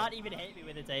stop? can't even hit me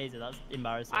with a taser. That's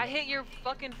embarrassing. I hit your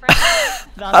fucking friend.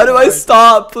 That's How do I embarrassing.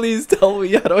 stop? Please tell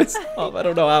me. How do I stop? I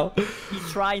don't know how.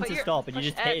 He's trying But to you're- stop, and you push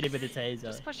just hit him X. with a taser.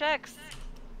 Just push X.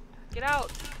 Get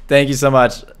out. Thank you so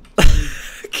much.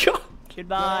 God,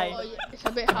 Goodbye. Oh, yeah, it's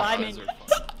a bit Bye, hard. Min.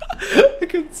 I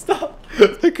couldn't stop.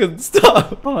 I couldn't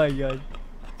stop. Oh my god.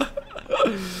 All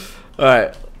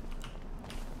right.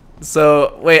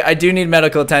 So wait, I do need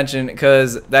medical attention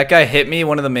because that guy hit me,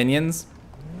 one of the minions.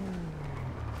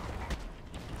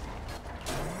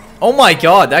 Oh my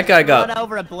god, that guy got... Ran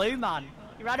over a blue man.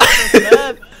 He ran over a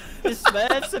Smurf. The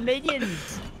Smurfs and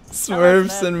minions.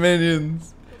 Smurfs and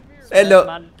minions. Smurf, Hello.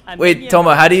 man. A Wait, minion, Toma,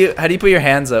 man. how do you put your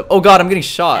hands up? Oh god, I'm getting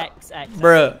shot. X.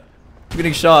 Bruh. I'm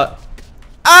getting shot.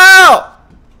 Ow!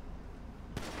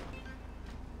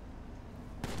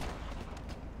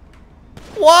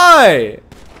 Why?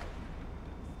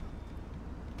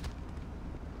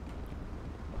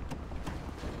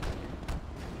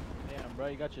 Damn, bro,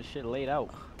 you got your shit laid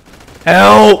out.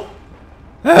 Help!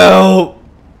 Help!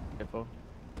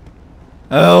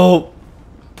 Help!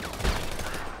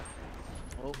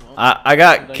 I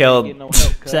got killed.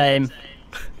 Same.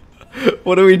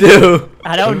 What do we do?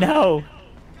 I don't know.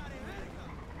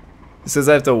 It says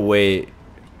I have to wait.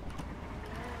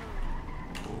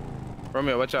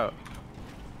 Romeo, watch out.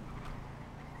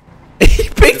 He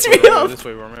picked me up. This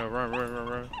way, Romeo,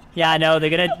 run. Yeah, I know. They're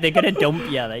gonna dump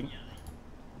you, I think.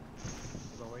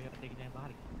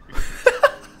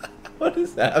 What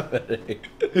is happening?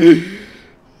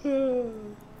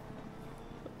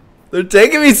 They're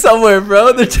taking me somewhere,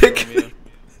 bro. They're taking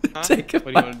taking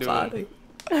What my do you body.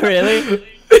 Really?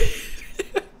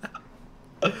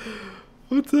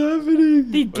 What's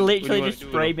happening? They What do you literally wanna just do?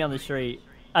 sprayed me on the street.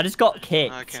 I just got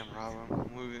kicked. I can't rob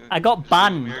him. I got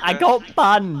banned. I got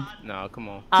banned. No, come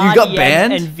on. You got RDM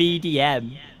banned? and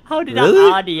VDM. How did Really?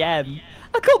 I RDM?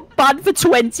 I got banned for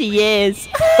 20 years.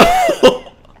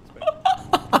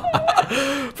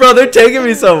 Bro, they're taking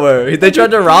me somewhere. They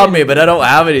tried to rob me, but I don't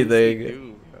have anything.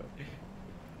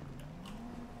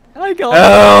 I got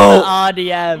Help!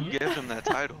 RDM. Give him that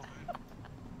title.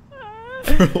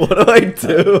 What do I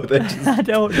do? They're just, I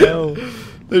don't know.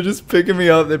 they're just picking me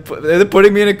up. They're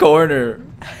putting me in a corner.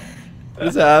 What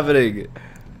is happening?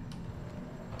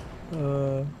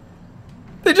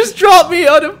 They just dropped me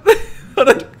on him.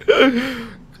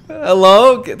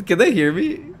 Hello? Can they hear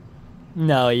me?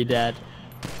 No, you're dead.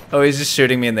 Oh, he's just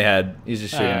shooting me in the head. He's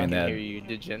just shooting me I in the can hear head. you,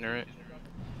 degenerate.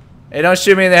 Hey, don't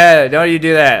shoot me in the head. Don't you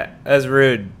do that. That's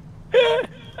rude.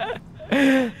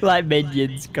 Like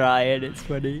minions crying. It's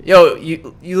funny. Yo,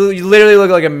 you literally look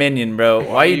like a minion, bro.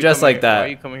 Why are you dressed coming like here- Why are that?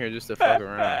 you coming here just to fuck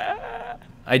around?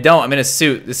 I don't. I'm in a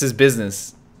suit. This is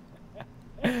business.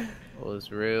 Well, it's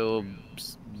real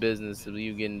business of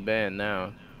you getting banned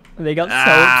now. They got so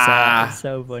Ah. upset. It's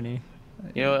so funny.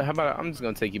 You know what? How about I'm just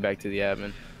gonna take you back to the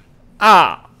admin.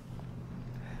 Ah.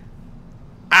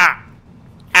 Ah.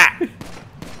 Ah.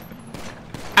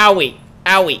 Owie.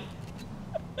 Owie.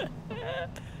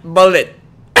 Bullet.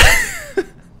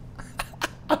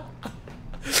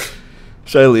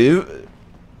 Should I leave?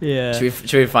 Yeah.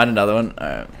 Should we find another one?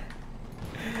 Alright.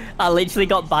 I literally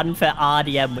got banned for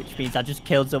RDM, which means I just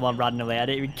killed someone randomly. I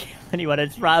didn't even kill anyone. I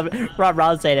just ran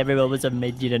around saying everyone was a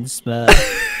minion and Smurf.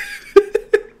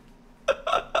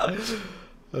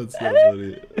 That's so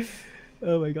funny.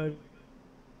 Oh my god.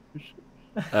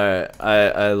 Alright,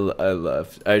 I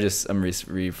left. I'm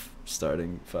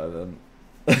restarting 5M.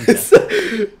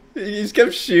 He just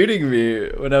kept shooting me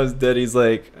when I was dead. He's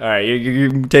like, alright,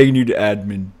 you're taking you to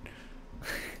admin.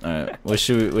 Alright,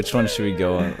 which one should we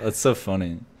go on? That's so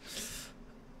funny.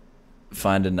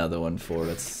 Find another one for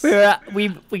us.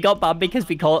 We got banned because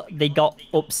they got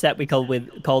upset. We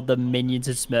called them minions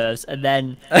and Smurfs, and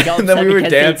then they got And then upset we were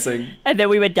because dancing. and then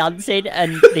we were dancing,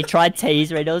 and they tried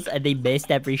tasering us, and they missed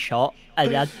every shot.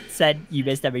 And I said, "You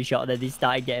missed every shot," and then they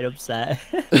started getting upset.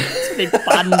 So they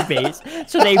banned me.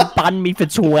 So they banned me for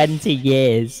 20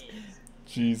 years.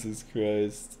 Jesus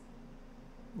Christ.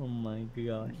 Oh my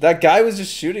god. That guy was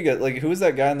just shooting at, like, who was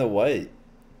that guy in the white?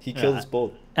 He killed us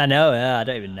both. I know, yeah, I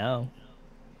don't even know.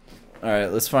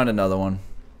 Alright, let's find another one.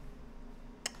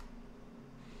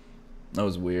 That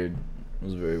was weird. It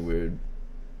was very weird.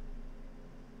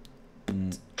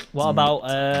 What about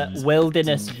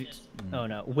wilderness? Oh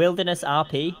no, wilderness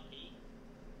RP.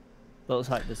 Looks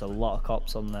like there's a lot of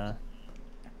cops on there.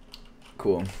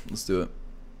 Cool. Let's do it.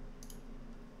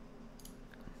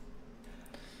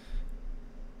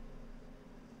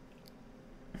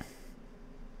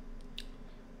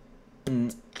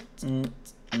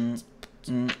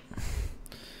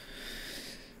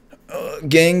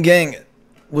 Gang.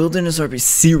 Wilderness RP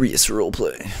serious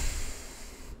roleplay.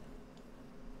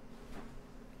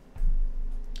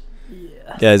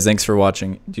 Yeah. Guys, thanks for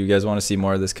watching. Do you guys want to see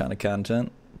more of this kind of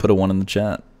content? Put a 1 in the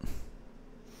chat.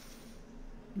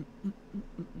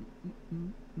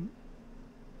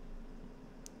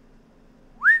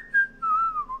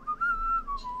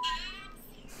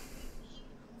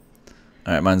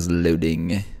 Alright, mine's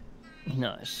loading.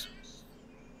 Nice.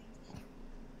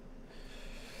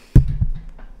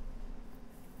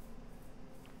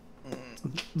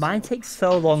 Mine takes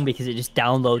so long because it just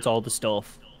downloads all the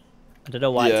stuff. I don't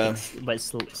know why Yeah. it takes, but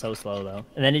it's so slow though.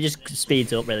 And then it just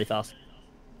speeds up really fast.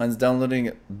 Mine's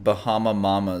downloading Bahama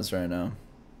Mamas right now.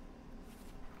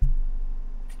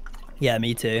 Yeah,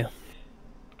 me too.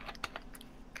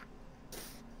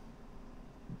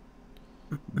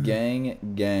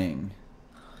 Gang.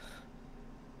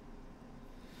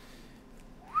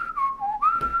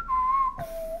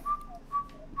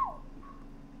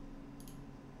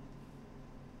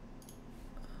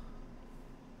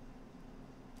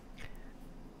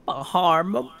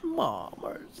 Bahama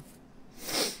Mamas.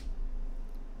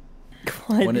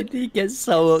 Why When did he get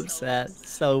so upset?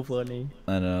 So funny.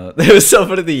 I know. It was so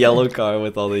funny, the yellow car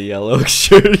with all the yellow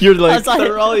shirt. You're like, like-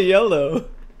 they're all yellow.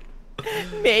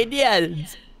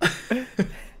 Minions.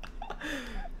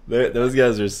 Those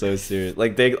guys are so serious.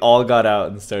 Like, they all got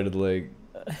out and started, like,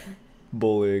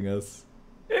 bullying us.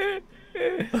 It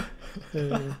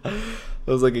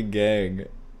was like a gang.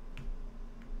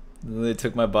 And then they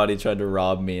took my body, tried to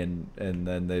rob me, and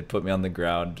then they put me on the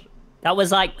ground. That was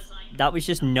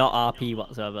just not RP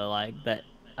whatsoever. Like that,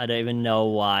 I don't even know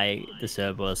why the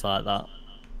server was like that.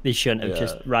 They shouldn't have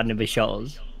just randomly shot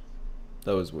us.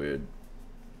 That was weird.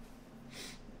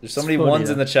 There's so many funny, ones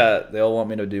though. in the chat. They all want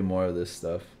me to do more of this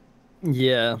stuff.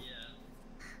 Yeah.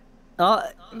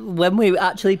 When we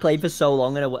actually played for so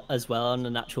long as well on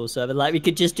an actual server, like we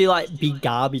could just do like be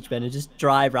garbage men and just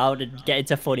drive around and get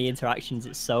into funny interactions.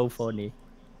 It's so funny.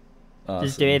 Awesome.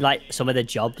 Just doing like some of the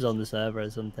jobs on the server or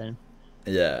something.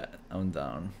 Yeah, I'm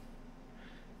down.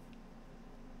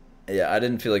 Yeah, I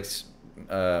didn't feel like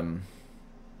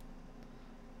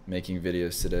making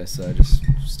videos today, so I just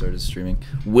started streaming.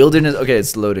 Wilderness. Okay,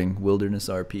 it's loading. Wilderness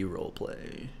RP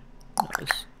roleplay.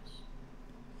 Nice.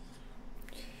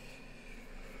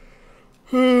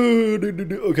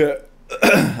 Okay.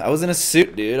 I was in a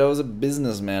suit, dude. I was a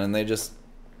businessman, and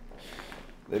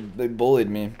they bullied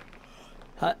me.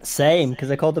 Same, because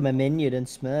I called them a minion and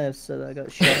Smurfs, so I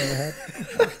got shot in the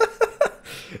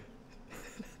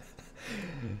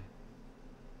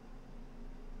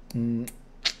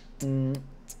head.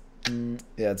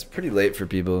 Yeah, it's pretty late for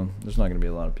people. There's not gonna be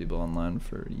a lot of people online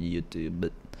for YouTube,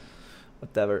 but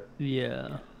whatever.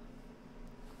 Yeah.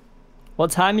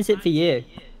 What time is it for you?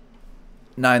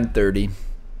 9:30.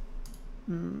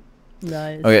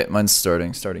 Nice. Okay, mine's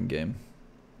starting game.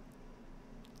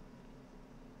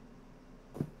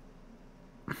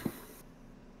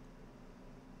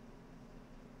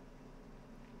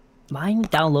 Mine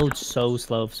downloads so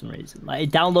slow for some reason. Like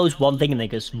it downloads one thing and then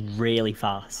goes really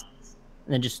fast,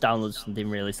 and then just downloads something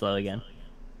really slow again.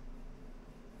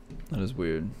 That is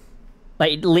weird.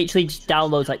 Like it literally just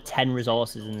downloads like 10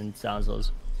 resources and then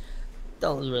downloads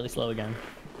really slow again.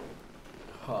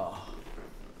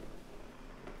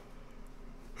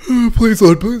 Please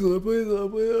load, please load, please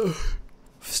load, please load.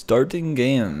 Starting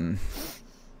game.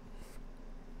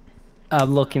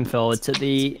 I'm looking forward to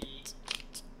the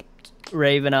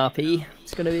Raven RP.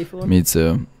 It's gonna be fun. Me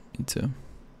too. Me too.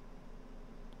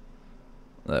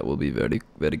 That will be very,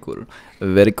 very cool.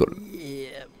 Very cool.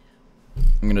 Yeah.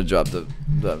 I'm gonna drop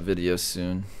that video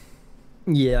soon.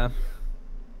 Yeah.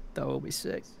 That will be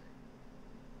sick.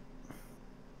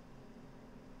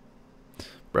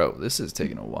 Bro, this is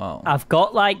taking a while. I've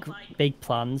got like big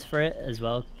plans for it as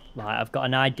well. Like I've got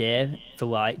an idea for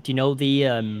like, do you know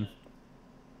the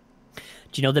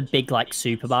big like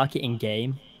supermarket in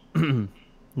game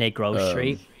near Grove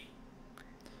Street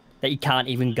that you can't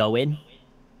even go in?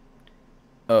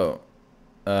 Oh.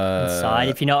 Inside,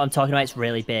 if you know what I'm talking about, it's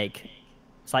really big.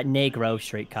 It's like near Grove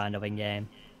Street kind of in game.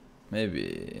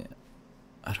 Maybe.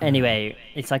 Anyway,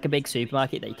 it's like a big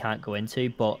supermarket that you can't go into,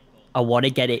 but I want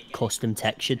to get it custom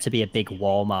textured to be a big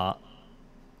Walmart.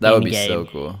 That would be in-game. so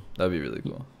cool. That would be really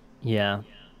cool. Yeah.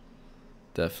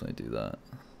 Definitely do that.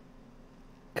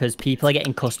 Because people are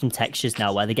getting custom textures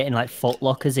now where they're getting like foot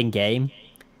lockers in game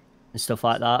and stuff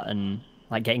like that, and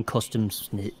like getting custom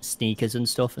sneakers and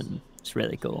stuff, and it's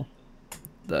really cool.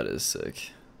 That is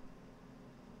sick.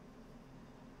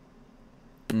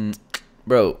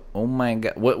 Bro, oh my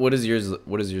god. What does yours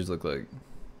look like?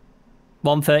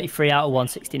 133 out of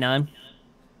 169.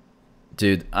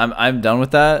 Dude, I'm done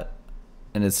with that.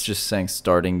 And it's just saying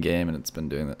starting game, and it's been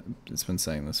doing that. It's been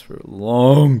saying this for a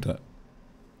long time.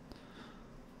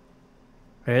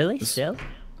 Really? Still?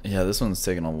 Yeah, this one's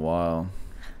taking a while.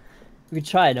 We could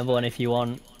try another one if you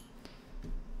want.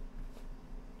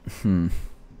 I'll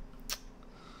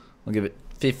give it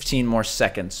 15 more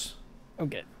seconds.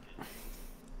 Okay.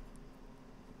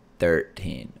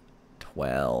 13,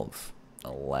 12,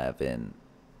 11,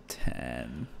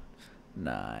 10,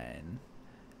 9,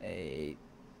 8,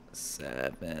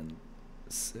 7,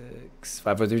 6,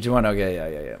 5, 4, 3, 2, 1. Okay,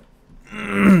 yeah.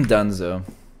 Dunzo.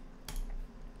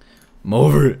 I'm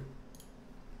over it.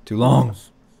 Too long.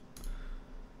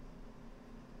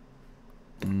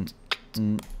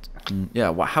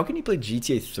 Yeah, how can you play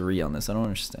GTA 3 on this? I don't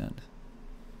understand.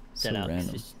 So Dunno,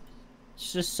 random.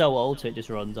 It's just so old, so it just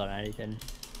runs on anything,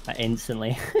 like,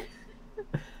 instantly.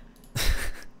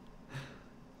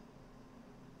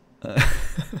 That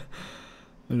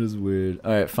is weird.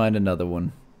 All right, find another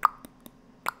one.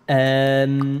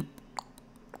 Brand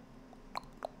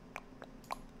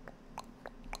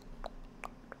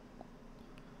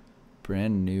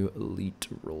new elite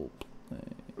roleplay.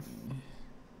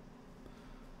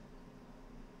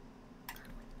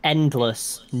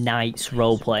 Endless nights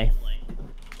roleplay.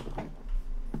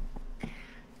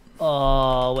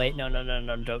 Oh wait, no,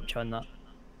 don't join that.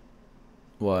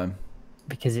 Why?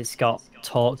 Because it's got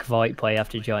talk VoIP play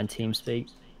after join TeamSpeak.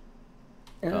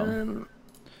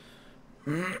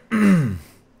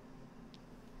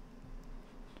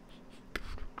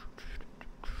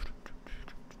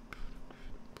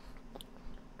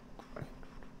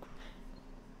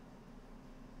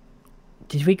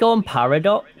 Did we go on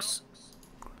Paradox?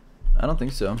 I don't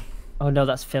think so. Oh no,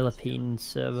 that's Philippine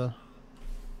server.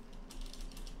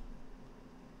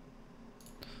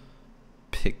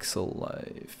 Pixel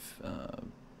Life.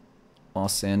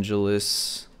 Los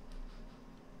Angeles.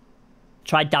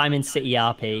 Try Diamond City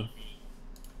RP.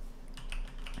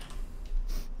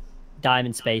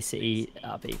 Diamond Space City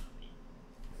RP.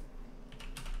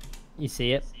 You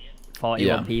see it?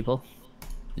 41 people.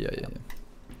 Yeah.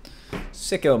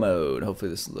 Sicko mode. Hopefully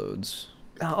this loads.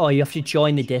 Oh, you have to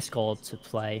join the Discord to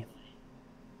play.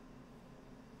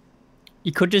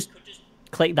 You could just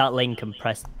click that link and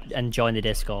press and join the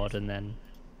Discord and then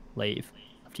leave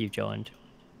after you've joined.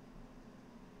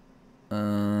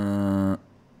 I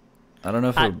don't know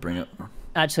if it would bring up.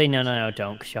 Actually, no,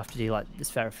 don't, because you have to do like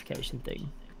this verification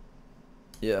thing.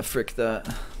 Yeah, frick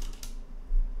that.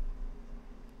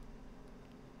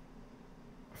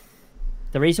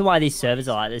 The reason why these servers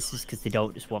are like this is because they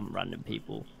don't just want random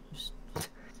people. Just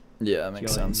yeah, that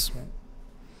makes sense.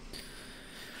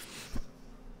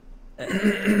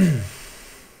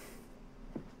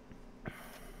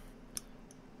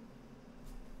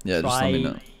 Yeah, just let me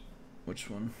know. Which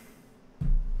one?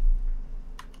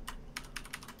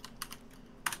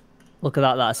 Look at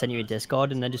that I sent you a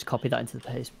Discord, and then just copy that into the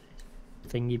paste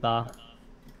thingy bar.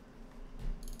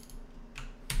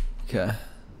 Okay.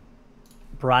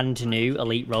 Brand new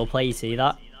elite roleplay, you see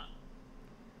that?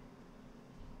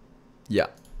 Yeah.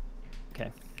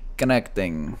 Okay.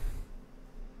 Connecting.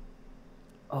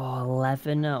 Oh,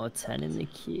 11 out of 10 in the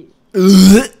queue.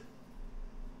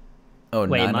 Oh,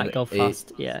 wait, it might out go of 8.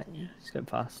 fast. Yeah, it's going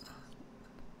fast.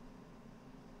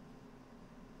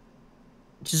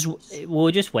 We'll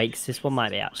just wait, because this one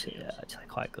might be actually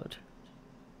quite good.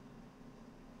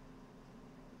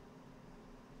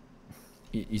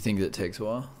 You think that takes a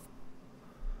while?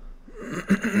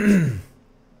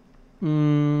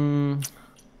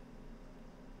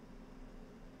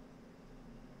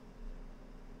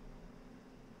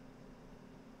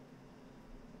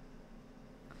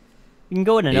 You can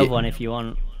go in another one if you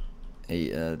want.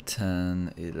 8 out of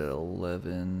 10, 8 out of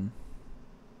 11.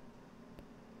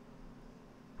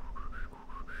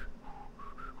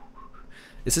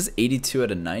 This is 82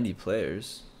 out of 90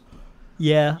 players.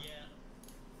 Yeah.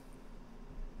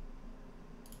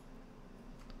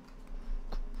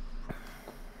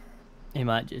 He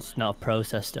might just not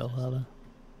process still, rather.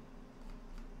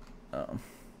 Oh.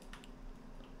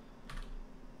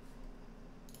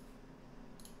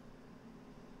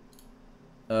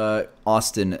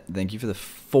 Austin, thank you for the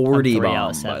 40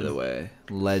 bomb, by the way.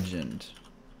 Legend.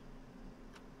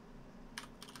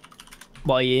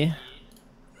 What are you?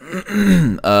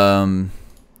 3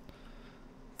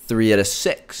 out of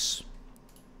 6.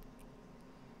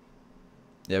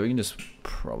 Yeah, we can just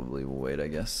probably wait, I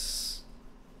guess.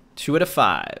 2 out of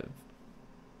 5.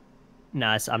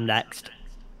 Nice, I'm next.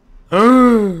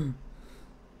 2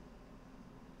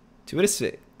 out of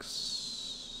 6.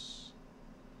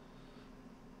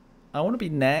 I want to be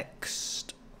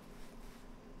next.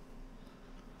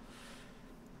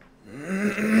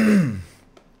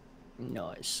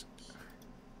 Nice.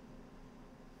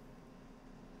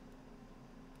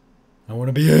 I want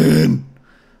to be in.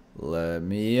 Let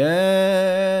me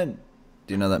in.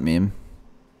 Do you know that meme?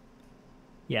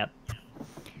 Yep.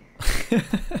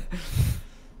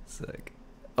 Sick.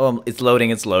 Oh, it's loading,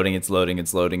 it's loading, it's loading,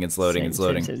 it's loading, it's loading, it's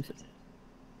loading. Same.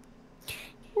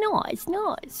 Nice,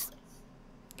 nice.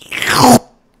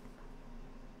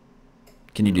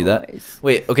 Can you do that?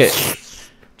 Wait, okay.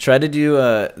 Try to do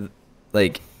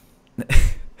like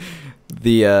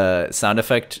the sound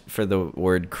effect for the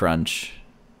word crunch.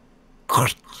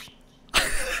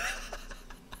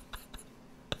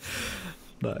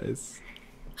 Nice.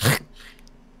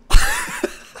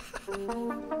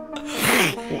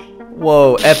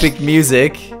 Whoa, epic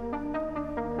music.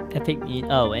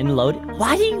 Oh, and load.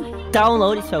 Why do you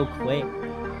download it so quick?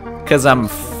 Cause I'm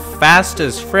fast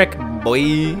as frick,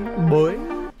 boy.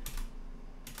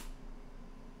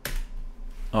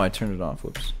 Oh, I turned it off.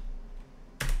 Whoops.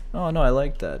 Oh no, I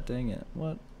like that. Dang it.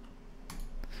 What?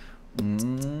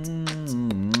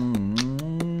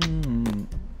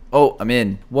 Oh, I'm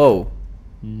in. Whoa.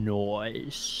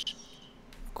 Nice.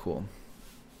 Cool.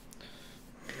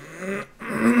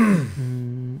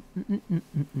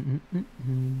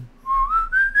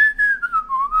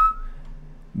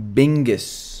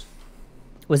 Bingus.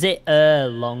 Was it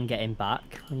long getting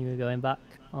back when you were going back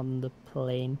on the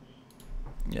plane?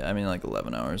 Yeah, I mean like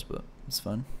 11 hours, but it's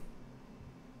fun.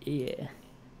 Yeah.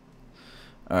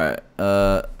 Alright,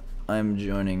 I'm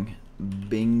joining.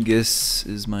 Bingus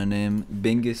is my name.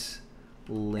 Bingus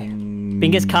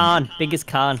Khan. Bingus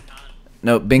Khan.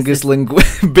 No, Bingus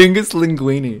Bingus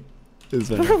Linguini is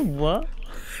my name. What?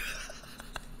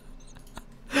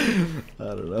 I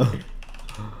don't know.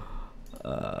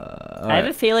 I have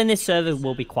a feeling this server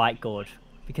will be quite good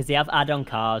because they have add-on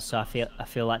cars, so I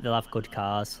feel like they'll have good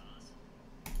cars.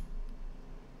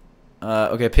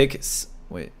 Okay, pick.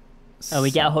 Wait. Oh,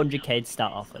 we get 100k to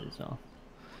start off with as well.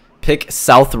 Pick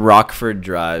South Rockford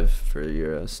Drive for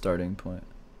your starting point.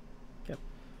 Yep.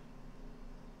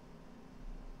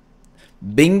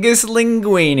 Bingus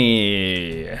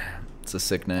Linguini. It's a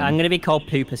sick name. I'm gonna be called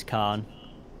Pooper's Khan.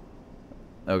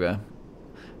 Okay.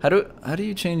 How do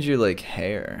you change your like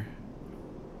hair?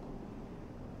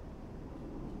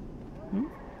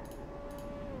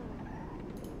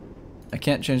 I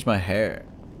can't change my hair.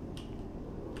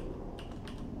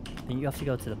 I think you have to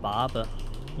go to the barber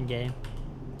in game.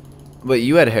 But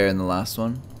you had hair in the last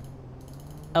one.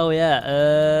 Oh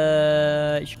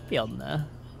yeah, it should be on there.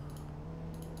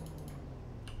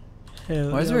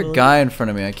 Why is there a guy in front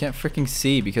of me? I can't freaking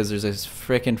see because there's this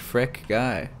freaking frick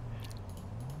guy.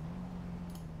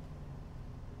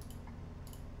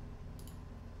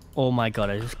 Oh my god,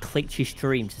 I just clicked your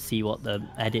stream to see what the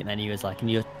edit menu is like,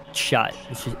 and your chat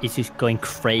it's just going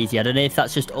crazy. I don't know if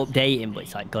that's just updating, but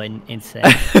it's like going insane.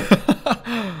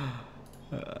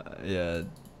 Yeah.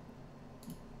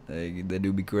 They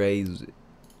do be crazy.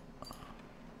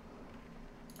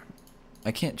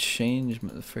 I can't change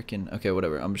the freaking... Okay,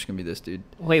 whatever. I'm just gonna be this dude.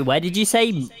 Wait, where did you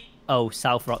say? Oh,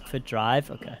 South Rockford Drive?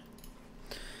 Okay.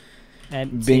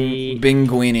 Empty.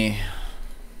 Binguini.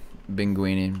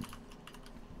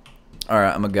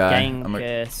 Alright, I'm a guy.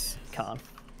 Genghis Khan.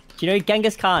 Do you know who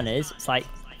Genghis Khan is? It's like...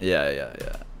 Yeah.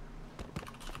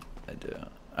 I do.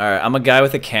 Alright, I'm a guy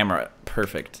with a camera.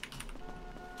 Perfect.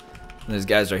 And there's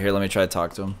guys right here. Let me try to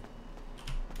talk to him.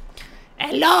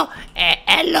 Hello.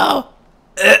 Hello.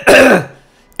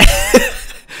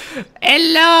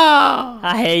 Hello.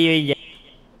 I hear you. Yeah.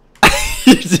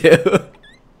 You do.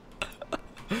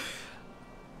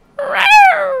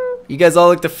 You guys all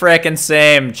look the frickin'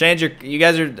 same. Change your.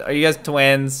 Are you guys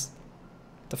twins?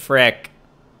 The frick.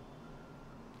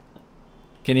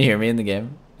 Can you hear me in the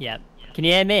game? Yeah. Can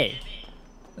you hear me?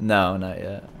 No, not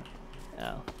yet.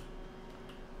 Oh.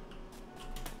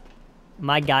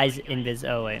 My guy's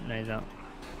invisible. Oh wait, no he's not.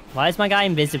 Why is my guy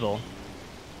invisible?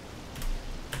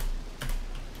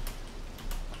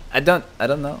 I don't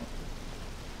know.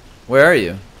 Where are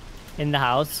you? In the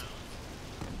house.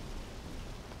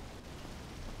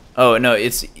 Oh no,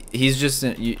 he's just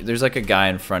there's like a guy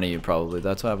in front of you probably.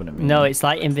 That's what happened to me. No, it's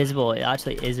like invisible. It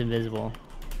actually is invisible.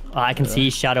 Oh, I can see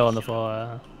his shadow on the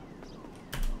floor.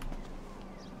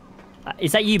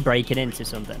 Is that you breaking into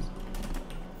something?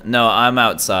 No, I'm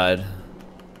outside.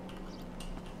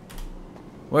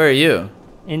 Where are you?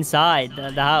 Inside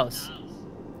the house.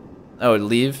 Oh,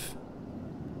 leave.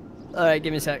 All right,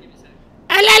 give me a sec.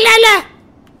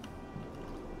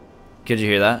 Could you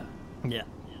hear that? Yeah.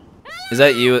 Is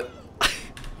that you?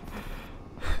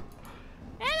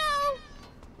 Hello.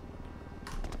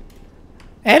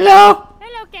 Hello.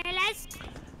 Hello, Kelas.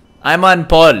 I'm on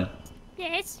Paul.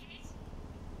 Yes.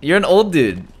 You're an old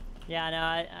dude. Yeah, no,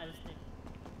 I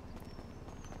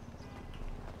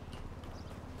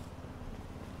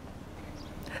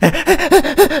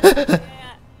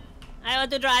I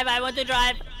want to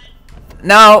drive.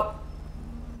 No.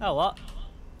 Oh, what?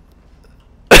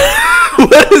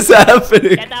 What is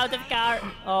happening? Get out of the car.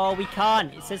 Oh, we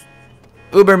can't. It says...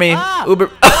 Uber me. Ah! Uber.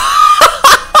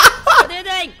 What are you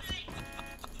doing?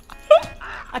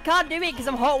 I can't do it because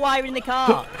I'm hot wiring the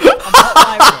car. I'm hot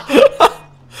wiring it.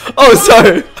 Oh,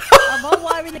 sorry. I'm hot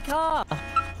in the car.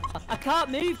 I can't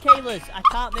move, Kayla's. I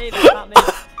can't move. I can't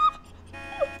move.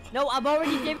 No, I'm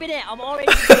already doing it. I'm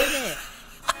already doing it.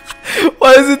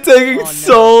 Why is it taking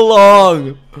so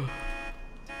long?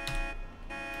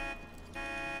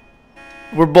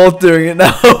 We're both doing it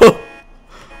now.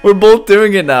 We're both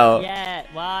doing it now. Yeah,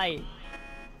 why?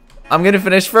 I'm gonna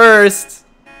finish first.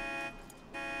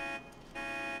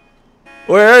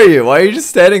 Where are you? Why are you just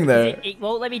standing there? It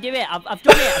won't let me do it. I've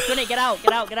done it. I've done it. Get out.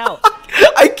 Get out. Get out.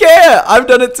 I can't. I've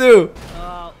done it too.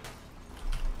 Oh.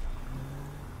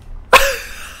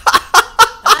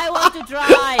 I want to drive.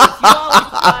 You always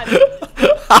drive.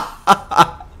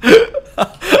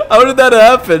 How did that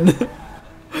happen?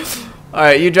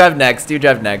 Alright, you drive next. You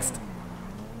drive next.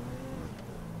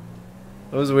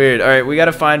 That was weird. Alright, we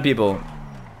gotta find people.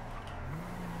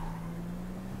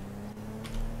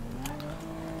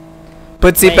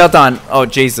 Put seatbelt on. Oh,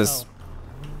 Jesus.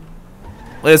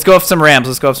 Let's go off some ramps.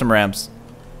 Let's go off some ramps.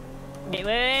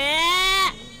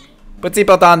 Put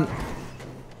seatbelt on.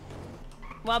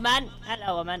 Woman.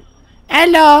 Hello, woman.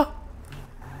 Hello.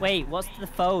 Wait, what's the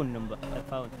phone number? The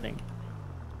phone thing.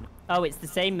 Oh, it's the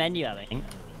same menu, I think.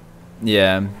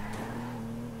 Yeah.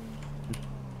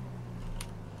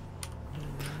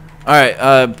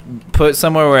 Alright, put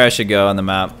somewhere where I should go on the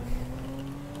map.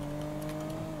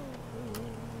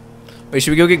 Wait, should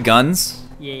we go get guns?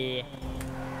 Yeah.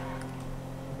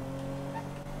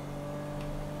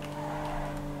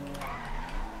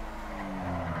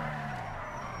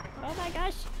 Oh my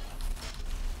gosh.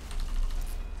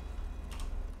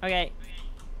 Okay.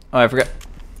 Oh, I forgot.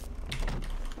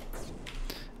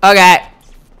 Okay.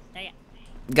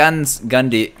 Guns,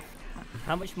 Gundy.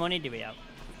 How much money do we have?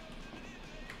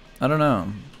 I don't know.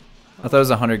 I thought it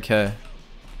was 100K.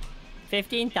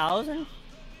 15,000?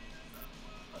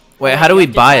 Wait, how do we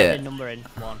buy it? The number in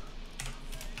one.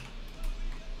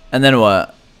 And then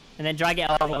what? And then drag it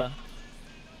over.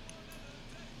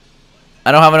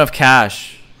 I don't have enough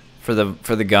cash for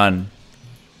the gun.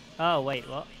 Oh wait,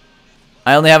 what?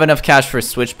 I only have enough cash for a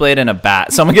switchblade and a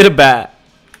bat. Someone get a bat.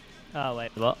 Oh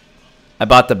wait, what? I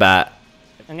bought the bat.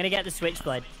 I'm gonna get the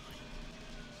switchblade.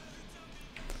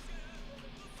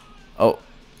 Oh.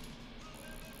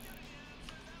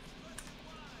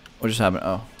 What just happened?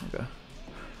 Oh, okay.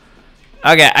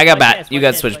 Okay, I got bat. You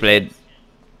got switchblade.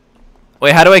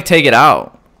 Wait, how do I take it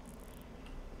out?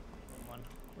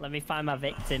 Let me find my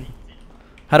victim.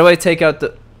 How do I take out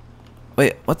the...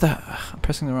 Wait, what the... I'm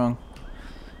pressing the wrong...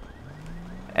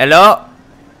 Hello?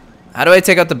 How do I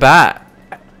take out the bat?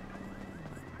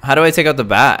 How do I take out the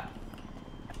bat?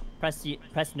 Press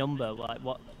number.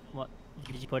 What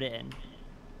did you put it in?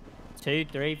 2,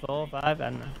 3, 4, 5, I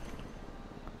don't know.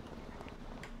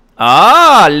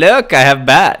 Ah, look, I have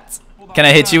bats. Can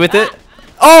I hit you with it?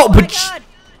 Oh, but...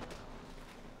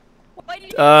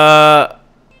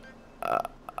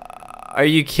 Are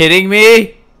you kidding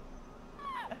me?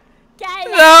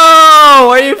 No!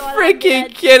 Are you freaking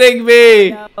kidding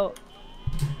me?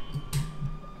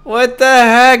 What the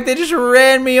heck? They just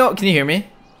ran me over. Can you hear me?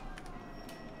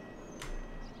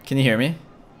 Can you hear me?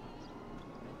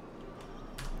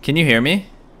 Can you hear me?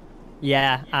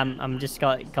 Yeah, I'm just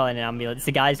calling an ambulance.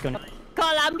 The guy's going,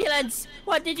 call ambulance!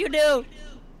 What did you do?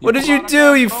 What did you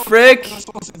do, you frick?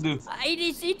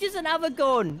 He doesn't have a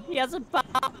gun. He has a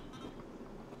bat.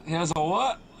 He has a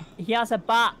what? He has a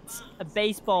bat. A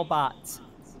baseball bat.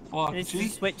 Fuck, and it's a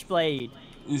switchblade.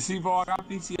 You see, bro, I got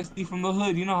PTSD from the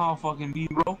hood. You know how I fucking be,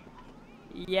 bro.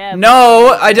 Yeah.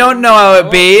 No, I don't know how it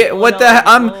be. What the heck?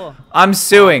 I'm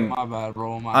suing. Oh, my bad,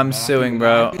 bro. I'm suing,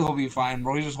 bro. He'll be fine,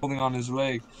 bro. He's just holding on his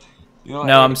leg. You know,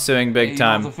 no, I'm suing big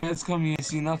time. The feds come, you ain't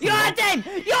see nothing. You want him!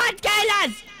 You want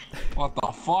Kayla's! What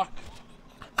the fuck?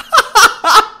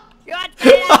 You want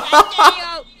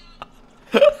Kayla's!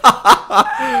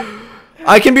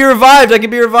 I can be revived. I can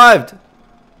be revived.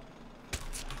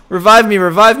 Revive me.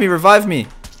 Revive me. Revive me.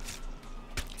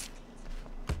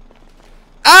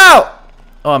 Ow!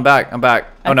 Oh, I'm back. I'm back.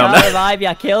 Oh, no. I can't revive you.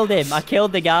 I killed him. I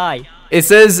killed the guy. It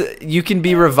says you can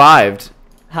be revived.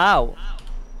 How?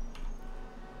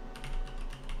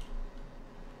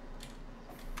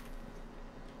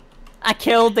 I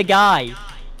killed the guy.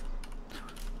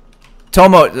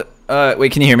 Tomo,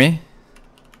 wait, can you hear me?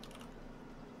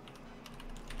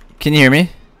 Can you hear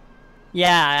me?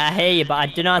 Yeah, I hear you, but I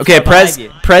do not. Okay,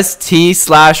 press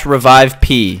T/revive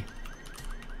P.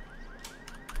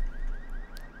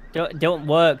 Don't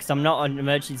work, cause I'm not an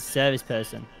emergency service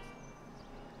person.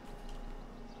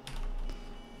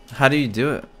 How do you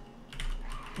do it?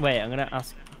 Wait, I'm gonna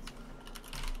ask.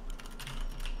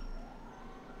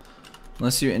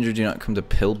 Unless you're injured, do not come to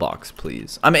pillbox,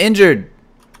 please. I'm injured.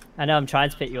 I know. I'm trying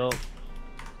to pick you up.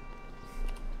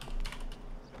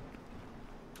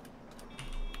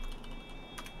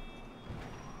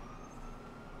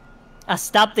 I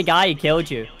stabbed the guy who killed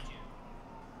you.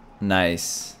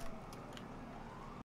 Nice.